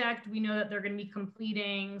project, we know that they're going to be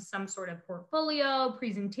completing some sort of portfolio,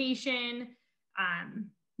 presentation.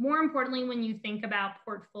 More importantly, when you think about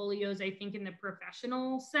portfolios, I think in the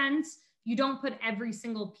professional sense, you don't put every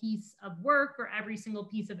single piece of work or every single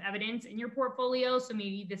piece of evidence in your portfolio. So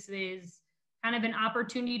maybe this is kind of an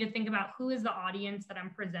opportunity to think about who is the audience that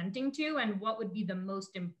I'm presenting to and what would be the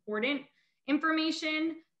most important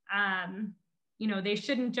information. They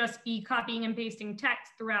shouldn't just be copying and pasting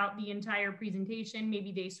text throughout the entire presentation.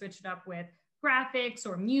 Maybe they switch it up with graphics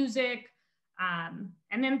or music.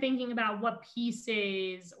 And then thinking about what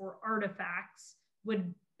pieces or artifacts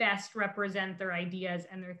would best represent their ideas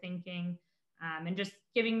and their thinking, and just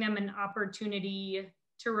giving them an opportunity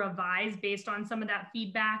to revise based on some of that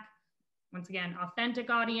feedback. Once again, authentic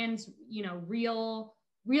audience, real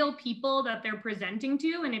people that they're presenting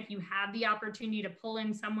to. And if you have the opportunity to pull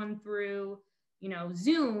in someone through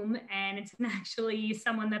Zoom, and it's actually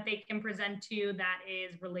someone that they can present to that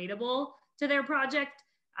is relatable to their project,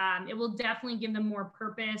 it will definitely give them more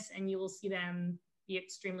purpose, and you will see them be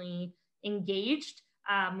extremely engaged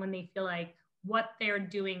when they feel like what they're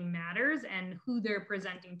doing matters and who they're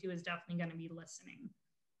presenting to is definitely going to be listening.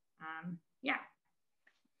 Yeah.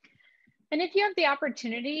 And if you have the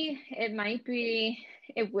opportunity,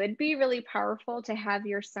 it would be really powerful to have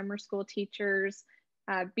your summer school teachers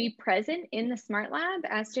be present in the SmartLab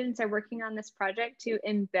as students are working on this project to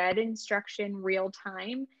embed instruction real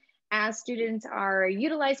time as students are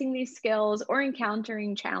utilizing these skills or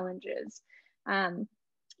encountering challenges.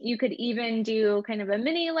 You could even do kind of a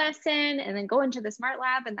mini lesson and then go into the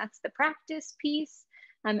SmartLab, and that's the practice piece,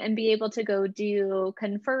 and be able to go do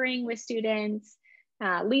conferring with students,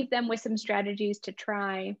 leave them with some strategies to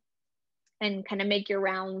try, and kind of make your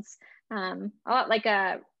rounds, a lot like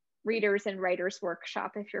a readers and writers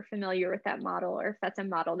workshop, if you're familiar with that model, or if that's a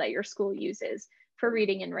model that your school uses for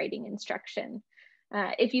reading and writing instruction.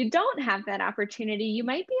 If you don't have that opportunity, you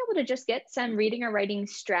might be able to just get some reading or writing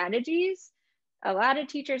strategies. A lot of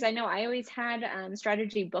teachers, I know I always had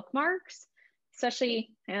strategy bookmarks,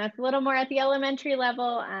 especially it's a little more at the elementary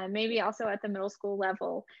level, maybe also at the middle school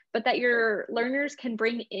level, but that your learners can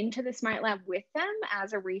bring into the SmartLab with them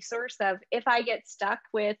as a resource of, if I get stuck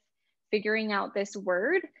with figuring out this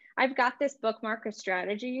word, I've got this bookmark of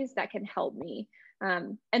strategies that can help me.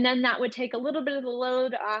 And then that would take a little bit of the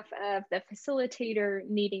load off of the facilitator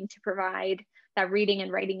needing to provide that reading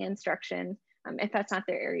and writing instruction if that's not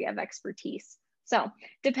their area of expertise. So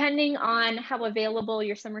depending on how available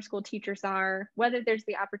your summer school teachers are, whether there's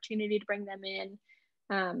the opportunity to bring them in,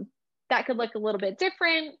 that could look a little bit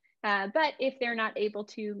different. But if they're not able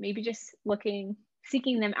to, maybe just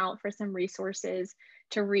seeking them out for some resources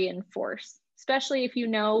to reinforce, especially if you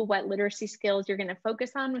know what literacy skills you're going to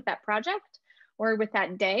focus on with that project or with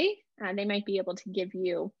that day. They might be able to give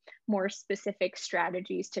you more specific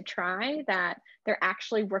strategies to try that they're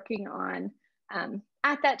actually working on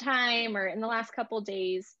at that time or in the last couple of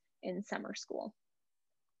days in summer school.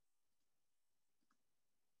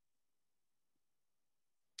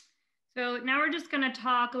 So now we're just going to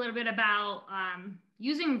talk a little bit about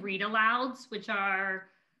using read alouds, which are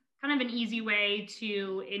kind of an easy way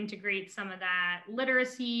to integrate some of that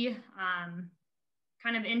literacy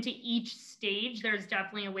kind of into each stage. There's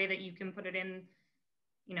definitely a way that you can put it in,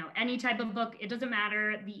 any type of book. It doesn't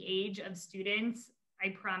matter the age of students. I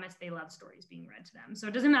promise they love stories being read to them. So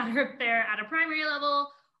it doesn't matter if they're at a primary level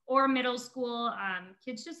or middle school.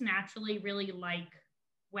 Kids just naturally really like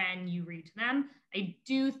when you read to them. I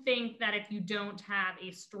do think that if you don't have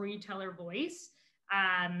a storyteller voice,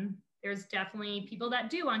 there's definitely people that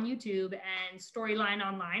do on YouTube, and Storyline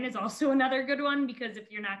Online is also another good one, because if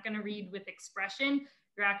you're not going to read with expression,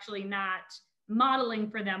 you're actually not modeling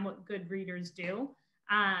for them what good readers do.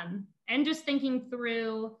 And just thinking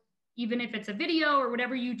through, even if it's a video or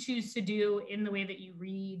whatever you choose to do in the way that you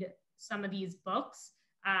read some of these books,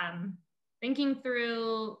 thinking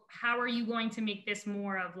through how are you going to make this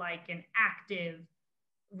more of like an active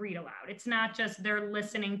read aloud. It's not just they're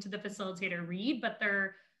listening to the facilitator read, but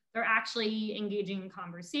they're they're actually engaging in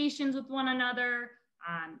conversations with one another.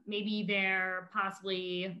 Maybe they're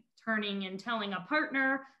possibly turning and telling a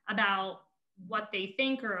partner about what they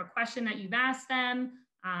think or a question that you've asked them,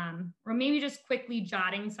 or maybe just quickly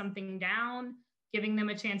jotting something down, giving them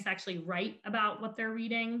a chance to actually write about what they're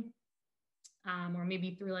reading, or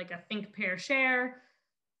maybe through like a think, pair, share.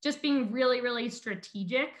 Just being really, really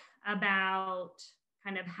strategic about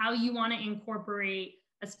kind of how you want to incorporate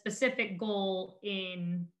a specific goal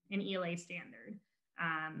in an ELA standard.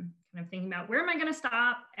 Kind of thinking about, where am I going to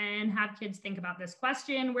stop and have kids think about this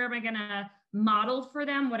question? Where am I going to model for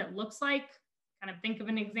them what it looks like? Kind of think of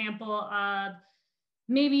an example of,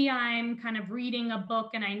 maybe I'm kind of reading a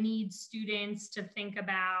book and I need students to think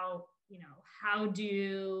about, you know, how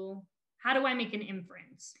do I make an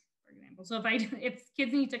inference, for example. So if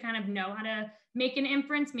kids need to kind of know how to make an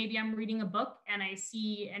inference, maybe I'm reading a book and I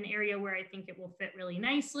see an area where I think it will fit really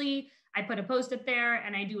nicely. I put a Post-it there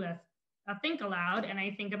and I do a think aloud, and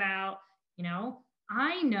I think about, you know,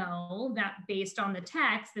 I know that based on the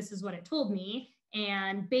text, this is what it told me.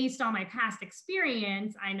 And based on my past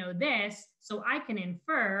experience, I know this, so I can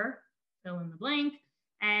infer, fill in the blank.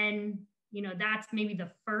 And, you know, that's maybe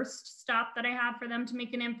the first stop that I have for them to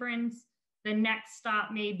make an inference. The next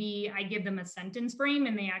stop, maybe I give them a sentence frame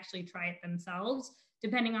and they actually try it themselves,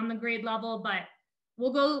 depending on the grade level. But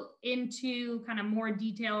we'll go into kind of more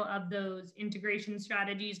detail of those integration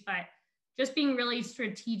strategies, but just being really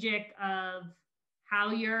strategic of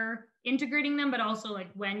how you're integrating them, but also like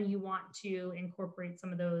when you want to incorporate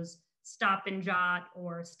some of those stop and jot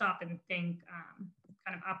or stop and think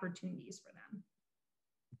kind of opportunities for them.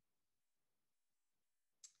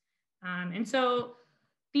 And so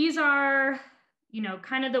these are, you know,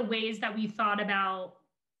 kind of the ways that we thought about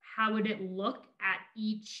how would it look at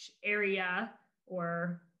each area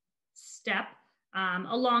or step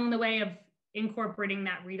along the way of incorporating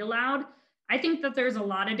that read aloud. I think that there's a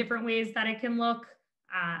lot of different ways that it can look,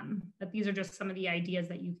 but these are just some of the ideas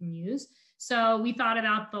that you can use. So we thought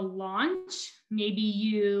about the launch. Maybe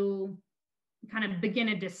you kind of begin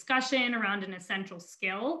a discussion around an essential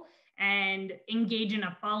skill and engage in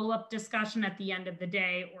a follow-up discussion at the end of the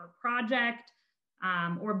day or project,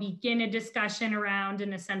 or begin a discussion around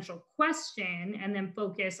an essential question and then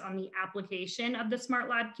focus on the application of the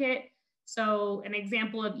SmartLab kit. So an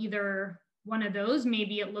example of either one of those,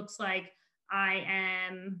 maybe it looks like I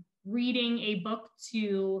am reading a book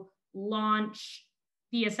to launch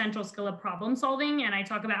the essential skill of problem solving. And I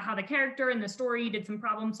talk about how the character in the story did some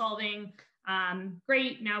problem solving.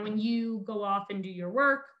 Great. Now, when you go off and do your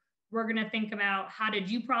work, we're going to think about, how did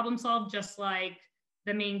you problem solve just like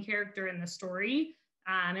the main character in the story?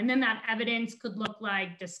 And then that evidence could look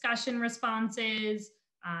like discussion responses,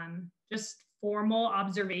 just formal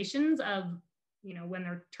observations of, you know, when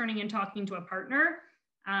they're turning and talking to a partner,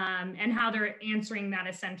 and how they're answering that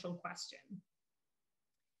essential question.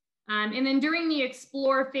 And then during the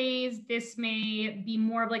explore phase, this may be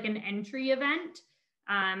more of like an entry event.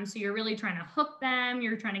 So you're really trying to hook them,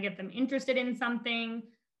 you're trying to get them interested in something,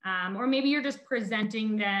 or maybe you're just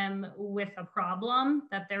presenting them with a problem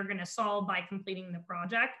that they're going to solve by completing the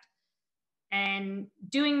project. And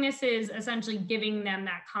doing this is essentially giving them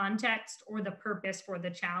that context or the purpose for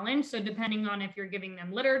the challenge. So depending on if you're giving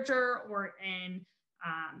them literature or an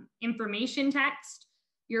information text,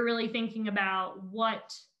 you're really thinking about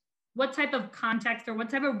what type of context or what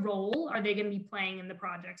type of role are they going to be playing in the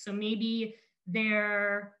project. So maybe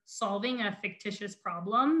they're solving a fictitious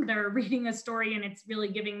problem. They're reading a story and it's really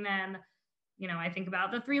giving them, you know, I think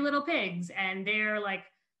about the Three Little Pigs, and they're like,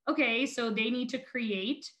 okay, so they need to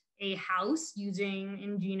create a house using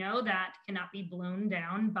Ingeno that cannot be blown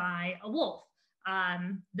down by a wolf.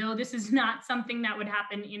 Though this is not something that would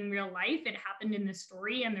happen in real life, it happened in the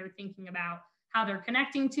story, and they're thinking about how they're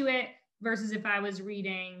connecting to it, versus if I was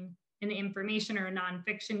reading an information or a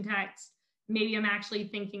nonfiction text, maybe I'm actually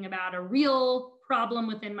thinking about a real problem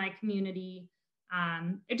within my community.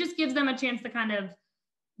 It just gives them a chance to kind of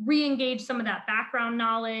re-engage some of that background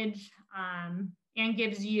knowledge, and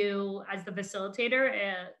gives you, as the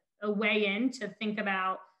facilitator, a way in to think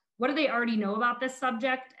about, what do they already know about this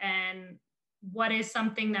subject, and what is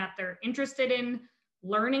something that they're interested in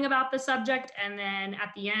learning about the subject, and then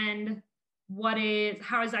at the end,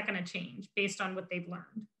 how is that going to change based on what they've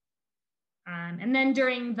learned. And then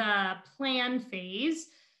during the plan phase,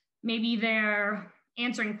 maybe they're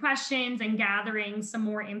answering questions and gathering some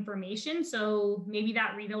more information. So maybe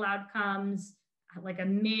that read aloud comes like a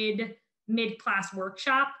mid-class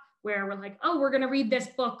workshop where we're like, oh, we're going to read this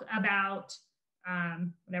book about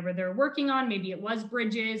whatever they're working on. Maybe it was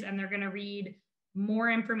bridges, and they're going to read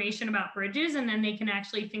more information about bridges. And then they can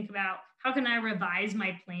actually think about, how can I revise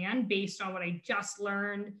my plan based on what I just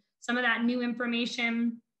learned, some of that new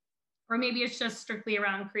information, or maybe it's just strictly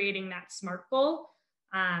around creating that SMART goal.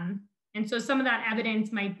 And so some of that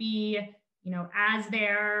evidence might be, as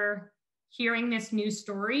they're hearing this new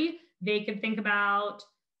story, they could think about,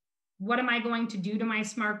 what am I going to do to my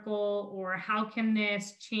SMART goal? Or how can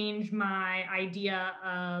this change my idea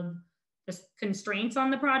of the constraints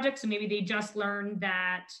on the project? So maybe they just learned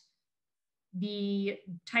that the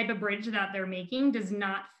type of bridge that they're making does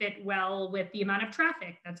not fit well with the amount of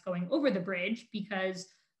traffic that's going over the bridge, because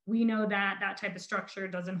we know that that type of structure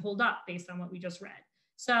doesn't hold up based on what we just read.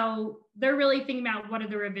 So they're really thinking about, what are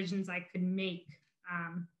the revisions I could make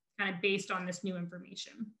kind of based on this new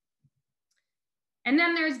information. And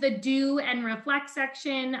then there's the do and reflect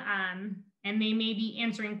section, and they may be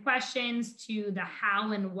answering questions to the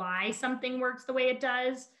how and why something works the way it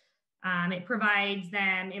does. It provides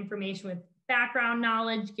them information with background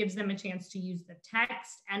knowledge, gives them a chance to use the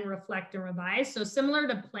text and reflect and revise. So similar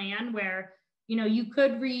to plan, where you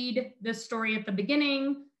could read the story at the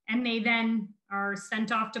beginning and they then are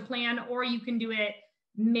sent off to plan, or you can do it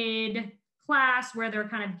mid-class where they're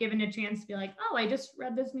kind of given a chance to be like, oh, I just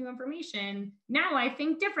read this new information, now I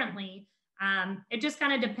think differently. It just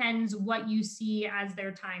kind of depends what you see as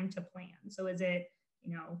their time to plan. So is it,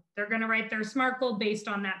 they're going to write their SMART goal based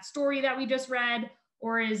on that story that we just read,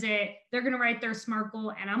 or is it they're going to write their SMART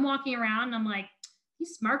goal and I'm walking around and I'm like,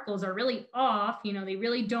 these SMART goals are really off. They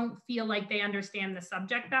really don't feel like they understand the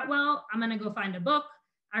subject that well. I'm going to go find a book.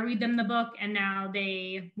 I read them the book, and now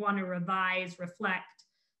they want to revise, reflect,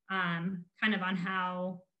 kind of on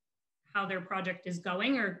how their project is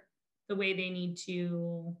going, or the way they need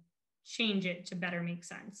to change it to better make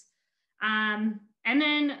sense. And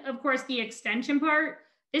then, of course, the extension part.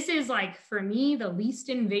 This is, like, for me, the least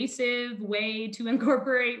invasive way to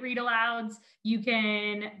incorporate read alouds. You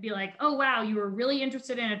can be like, oh, wow, you were really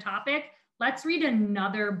interested in a topic. Let's read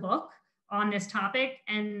another book on this topic,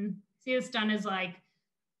 and see this done as like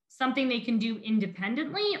something they can do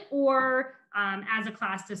independently, or as a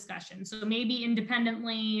class discussion. So maybe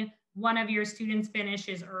independently, one of your students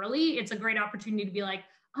finishes early. It's a great opportunity to be like,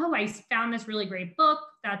 oh, I found this really great book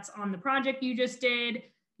that's on the project you just did.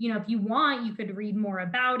 If you want, you could read more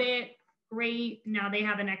about it. Great. Now they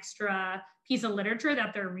have an extra piece of literature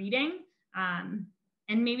that they're reading. And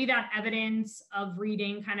maybe that evidence of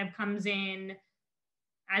reading kind of comes in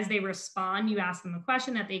as they respond. You ask them a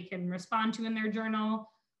question that they can respond to in their journal.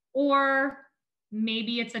 Or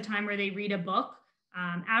maybe it's a time where they read a book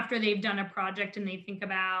after they've done a project, and they think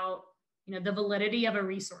about, the validity of a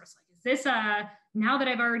resource. Like, is this now that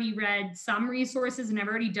I've already read some resources and I've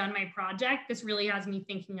already done my project, this really has me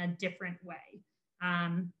thinking a different way.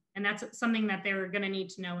 And that's something that they're going to need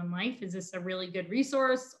to know in life. Is this a really good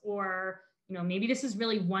resource? Or, maybe this is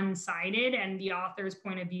really one-sided and the author's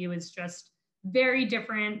point of view is just very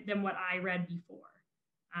different than what I read before.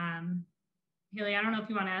 Haley, I don't know if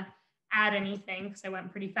you want to add anything, because I went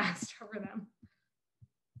pretty fast over them.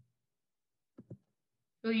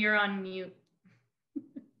 Oh, you're on mute.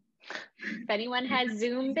 If anyone has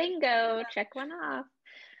Zoom bingo, check one off.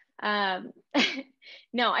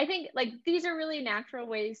 No, I think, like, these are really natural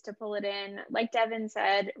ways to pull it in. Like Devin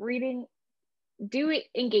said,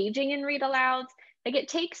 engaging in read alouds, like, it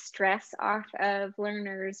takes stress off of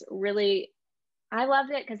learners. Really, I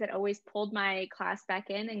loved it because it always pulled my class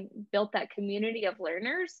back in and built that community of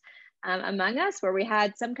learners among us, where we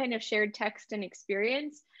had some kind of shared text and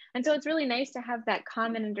experience. And so it's really nice to have that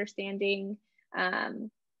common understanding,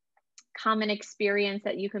 common experience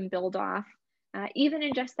that you can build off, even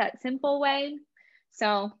in just that simple way.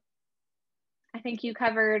 So I think you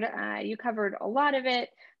covered a lot of it.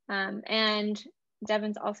 And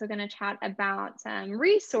Devin's also going to chat about some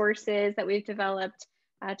resources that we've developed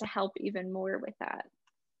to help even more with that.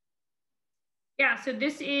 Yeah, so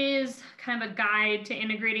this is kind of a guide to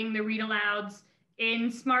integrating the read alouds in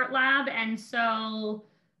SmartLab. And so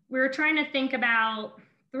we're trying to think about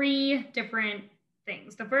 3 different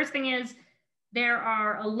things. The first thing is, there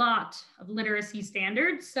are a lot of literacy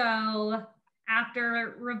standards. So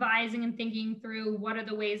after revising and thinking through what are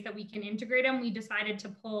the ways that we can integrate them, we decided to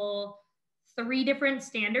pull 3 different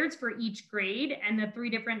standards for each grade. And the 3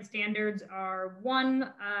 different standards are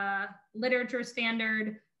 1 literature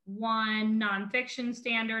standard, 1 nonfiction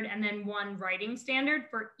standard, and then 1 writing standard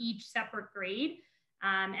for each separate grade.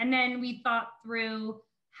 And then we thought through,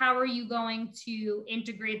 how are you going to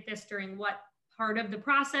integrate this during what part of the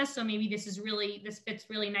process? So maybe this fits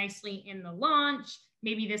really nicely in the launch.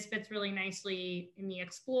 Maybe this fits really nicely in the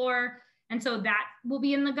explore. And so that will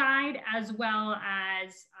be in the guide, as well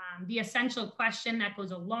as the essential question that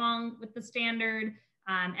goes along with the standard,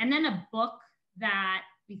 and then a book that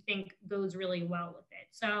we think goes really well with it.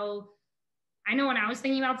 So I know when I was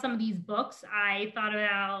thinking about some of these books, I thought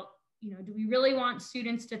about, do we really want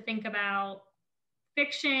students to think about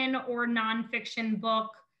fiction or nonfiction book?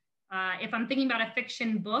 If I'm thinking about a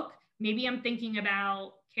fiction book, maybe I'm thinking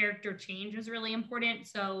about character change is really important.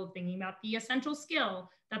 So thinking about the essential skill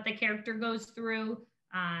that the character goes through.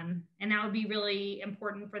 And that would be really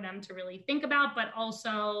important for them to really think about, but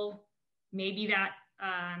also maybe that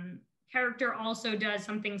character also does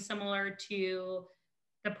something similar to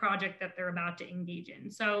the project that they're about to engage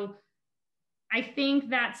in. So I think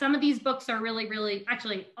that some of these books are really,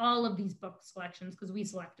 actually all of these book selections, because we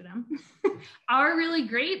selected them, are really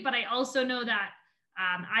great. But I also know that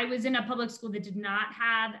I was in a public school that did not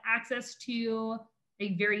have access to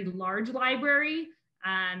a very large library.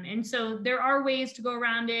 And so there are ways to go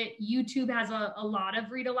around it. YouTube has a lot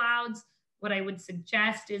of read alouds. What I would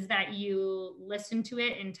suggest is that you listen to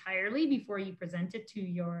it entirely before you present it to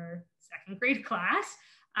your second grade class.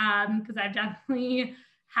 Because I've definitely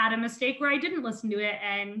had a mistake where I didn't listen to it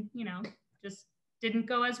and, just didn't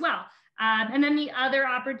go as well. And then the other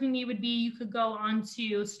opportunity would be you could go on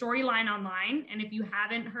to Storyline Online. And if you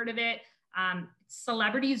haven't heard of it,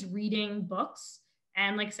 celebrities reading books.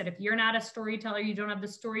 And like I said, if you're not a storyteller, you don't have the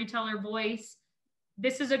storyteller voice,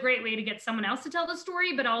 this is a great way to get someone else to tell the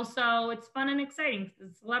story, but also it's fun and exciting because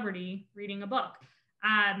it's a celebrity reading a book.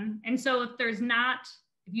 And so if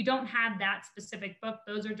you don't have that specific book,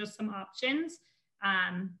 those are just some options.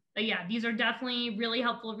 But yeah, these are definitely really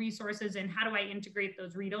helpful resources. And how do I integrate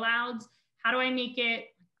those read alouds? How do I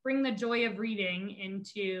bring the joy of reading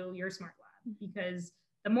into your SmartLab? Because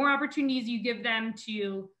the more opportunities you give them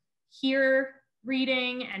to hear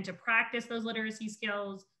reading and to practice those literacy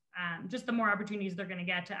skills, just the more opportunities they're going to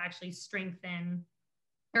get to actually strengthen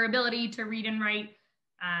their ability to read and write.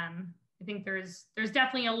 I think there's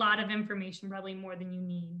definitely a lot of information, probably more than you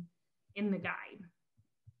need in the guide.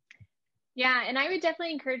 Yeah, and I would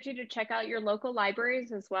definitely encourage you to check out your local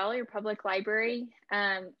libraries as well, your public library.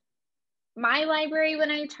 My library, when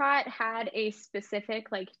I taught, had a specific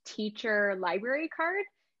teacher library card,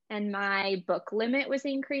 and my book limit was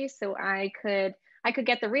increased, so I could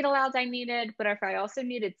get the read alouds I needed, but if I also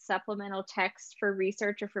needed supplemental text for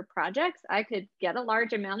research or for projects, I could get a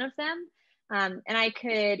large amount of them. And I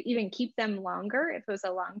could even keep them longer if it was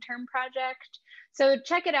a long-term project. So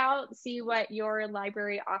check it out, see what your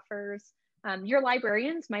library offers. Your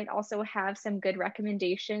librarians might also have some good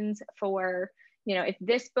recommendations for, if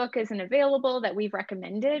this book isn't available that we've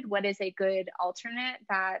recommended, what is a good alternate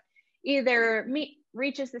that either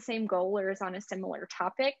reaches the same goal or is on a similar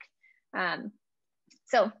topic.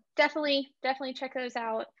 So definitely check those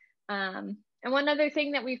out. And one other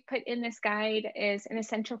thing that we've put in this guide is an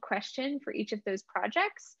essential question for each of those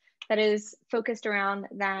projects that is focused around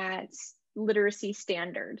that literacy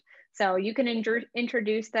standard. So you can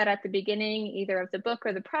introduce that at the beginning, either of the book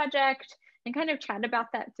or the project, and kind of chat about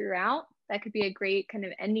that throughout. That could be a great kind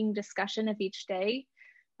of ending discussion of each day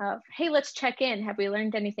of, hey, let's check in. Have we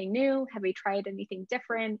learned anything new? Have we tried anything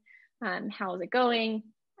different? How is it going?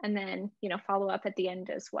 And then, follow up at the end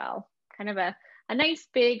as well. Kind of a nice,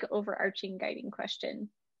 big, overarching guiding question.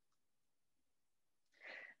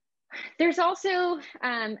 There's also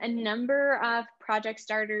a number of project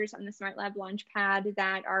starters on the SmartLab Launchpad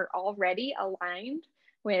that are already aligned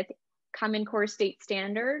with Common Core state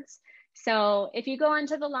standards. So if you go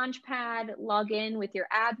onto the Launchpad, log in with your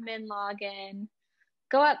admin login,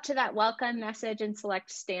 go up to that welcome message and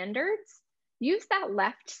select standards. Use that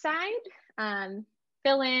left side,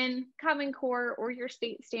 fill in Common Core or your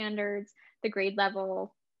state standards, the grade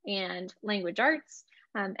level, and language arts.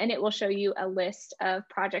 And it will show you a list of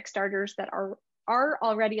project starters that are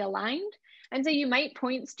already aligned. And so you might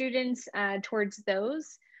point students towards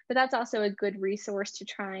those, but that's also a good resource to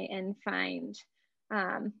try and find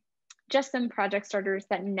just some project starters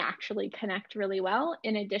that naturally connect really well,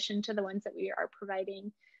 in addition to the ones that we are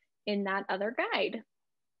providing in that other guide.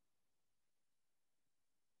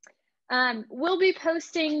 We'll be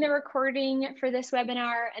posting the recording for this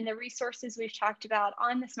webinar and the resources we've talked about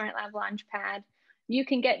on the SmartLab Launchpad. You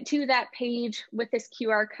can get to that page with this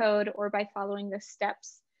QR code or by following the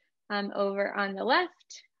steps over on the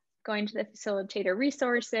left, going to the facilitator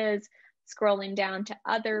resources, scrolling down to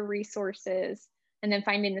other resources, and then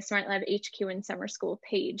finding the SmartLab HQ and summer school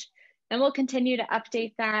page. And we'll continue to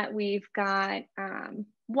update that. We've got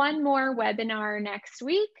one more webinar next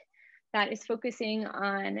week that is focusing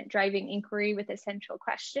on driving inquiry with essential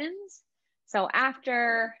questions. So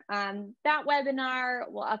after that webinar,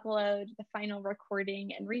 we'll upload the final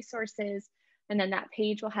recording and resources, and then that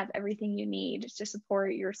page will have everything you need to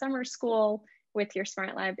support your summer school with your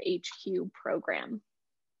SmartLab HQ program.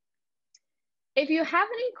 If you have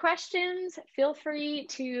any questions, feel free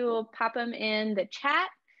to pop them in the chat.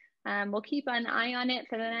 We'll keep an eye on it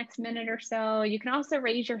for the next minute or so. You can also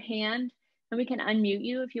raise your hand and we can unmute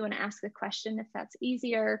you if you want to ask a question, if that's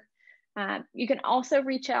easier. You can also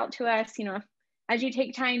reach out to us, as you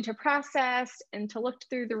take time to process and to look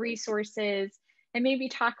through the resources and maybe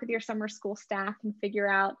talk with your summer school staff and figure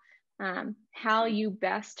out how you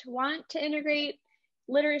best want to integrate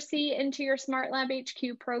literacy into your SmartLab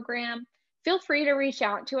HQ program. Feel free to reach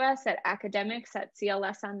out to us at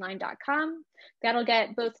academics@clsonline.com. That'll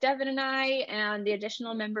get both Devin and I and the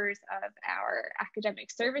additional members of our academic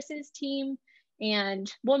services team,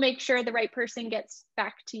 and we'll make sure the right person gets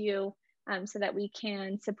back to you so that we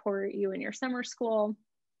can support you in your summer school.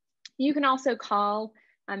 You can also call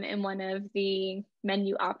in one of the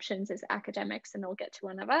menu options as academics and they'll get to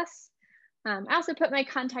one of us. I also put my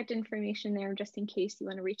contact information there just in case you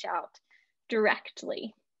want to reach out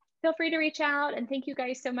directly. Feel free to reach out, and thank you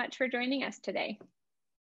guys so much for joining us today.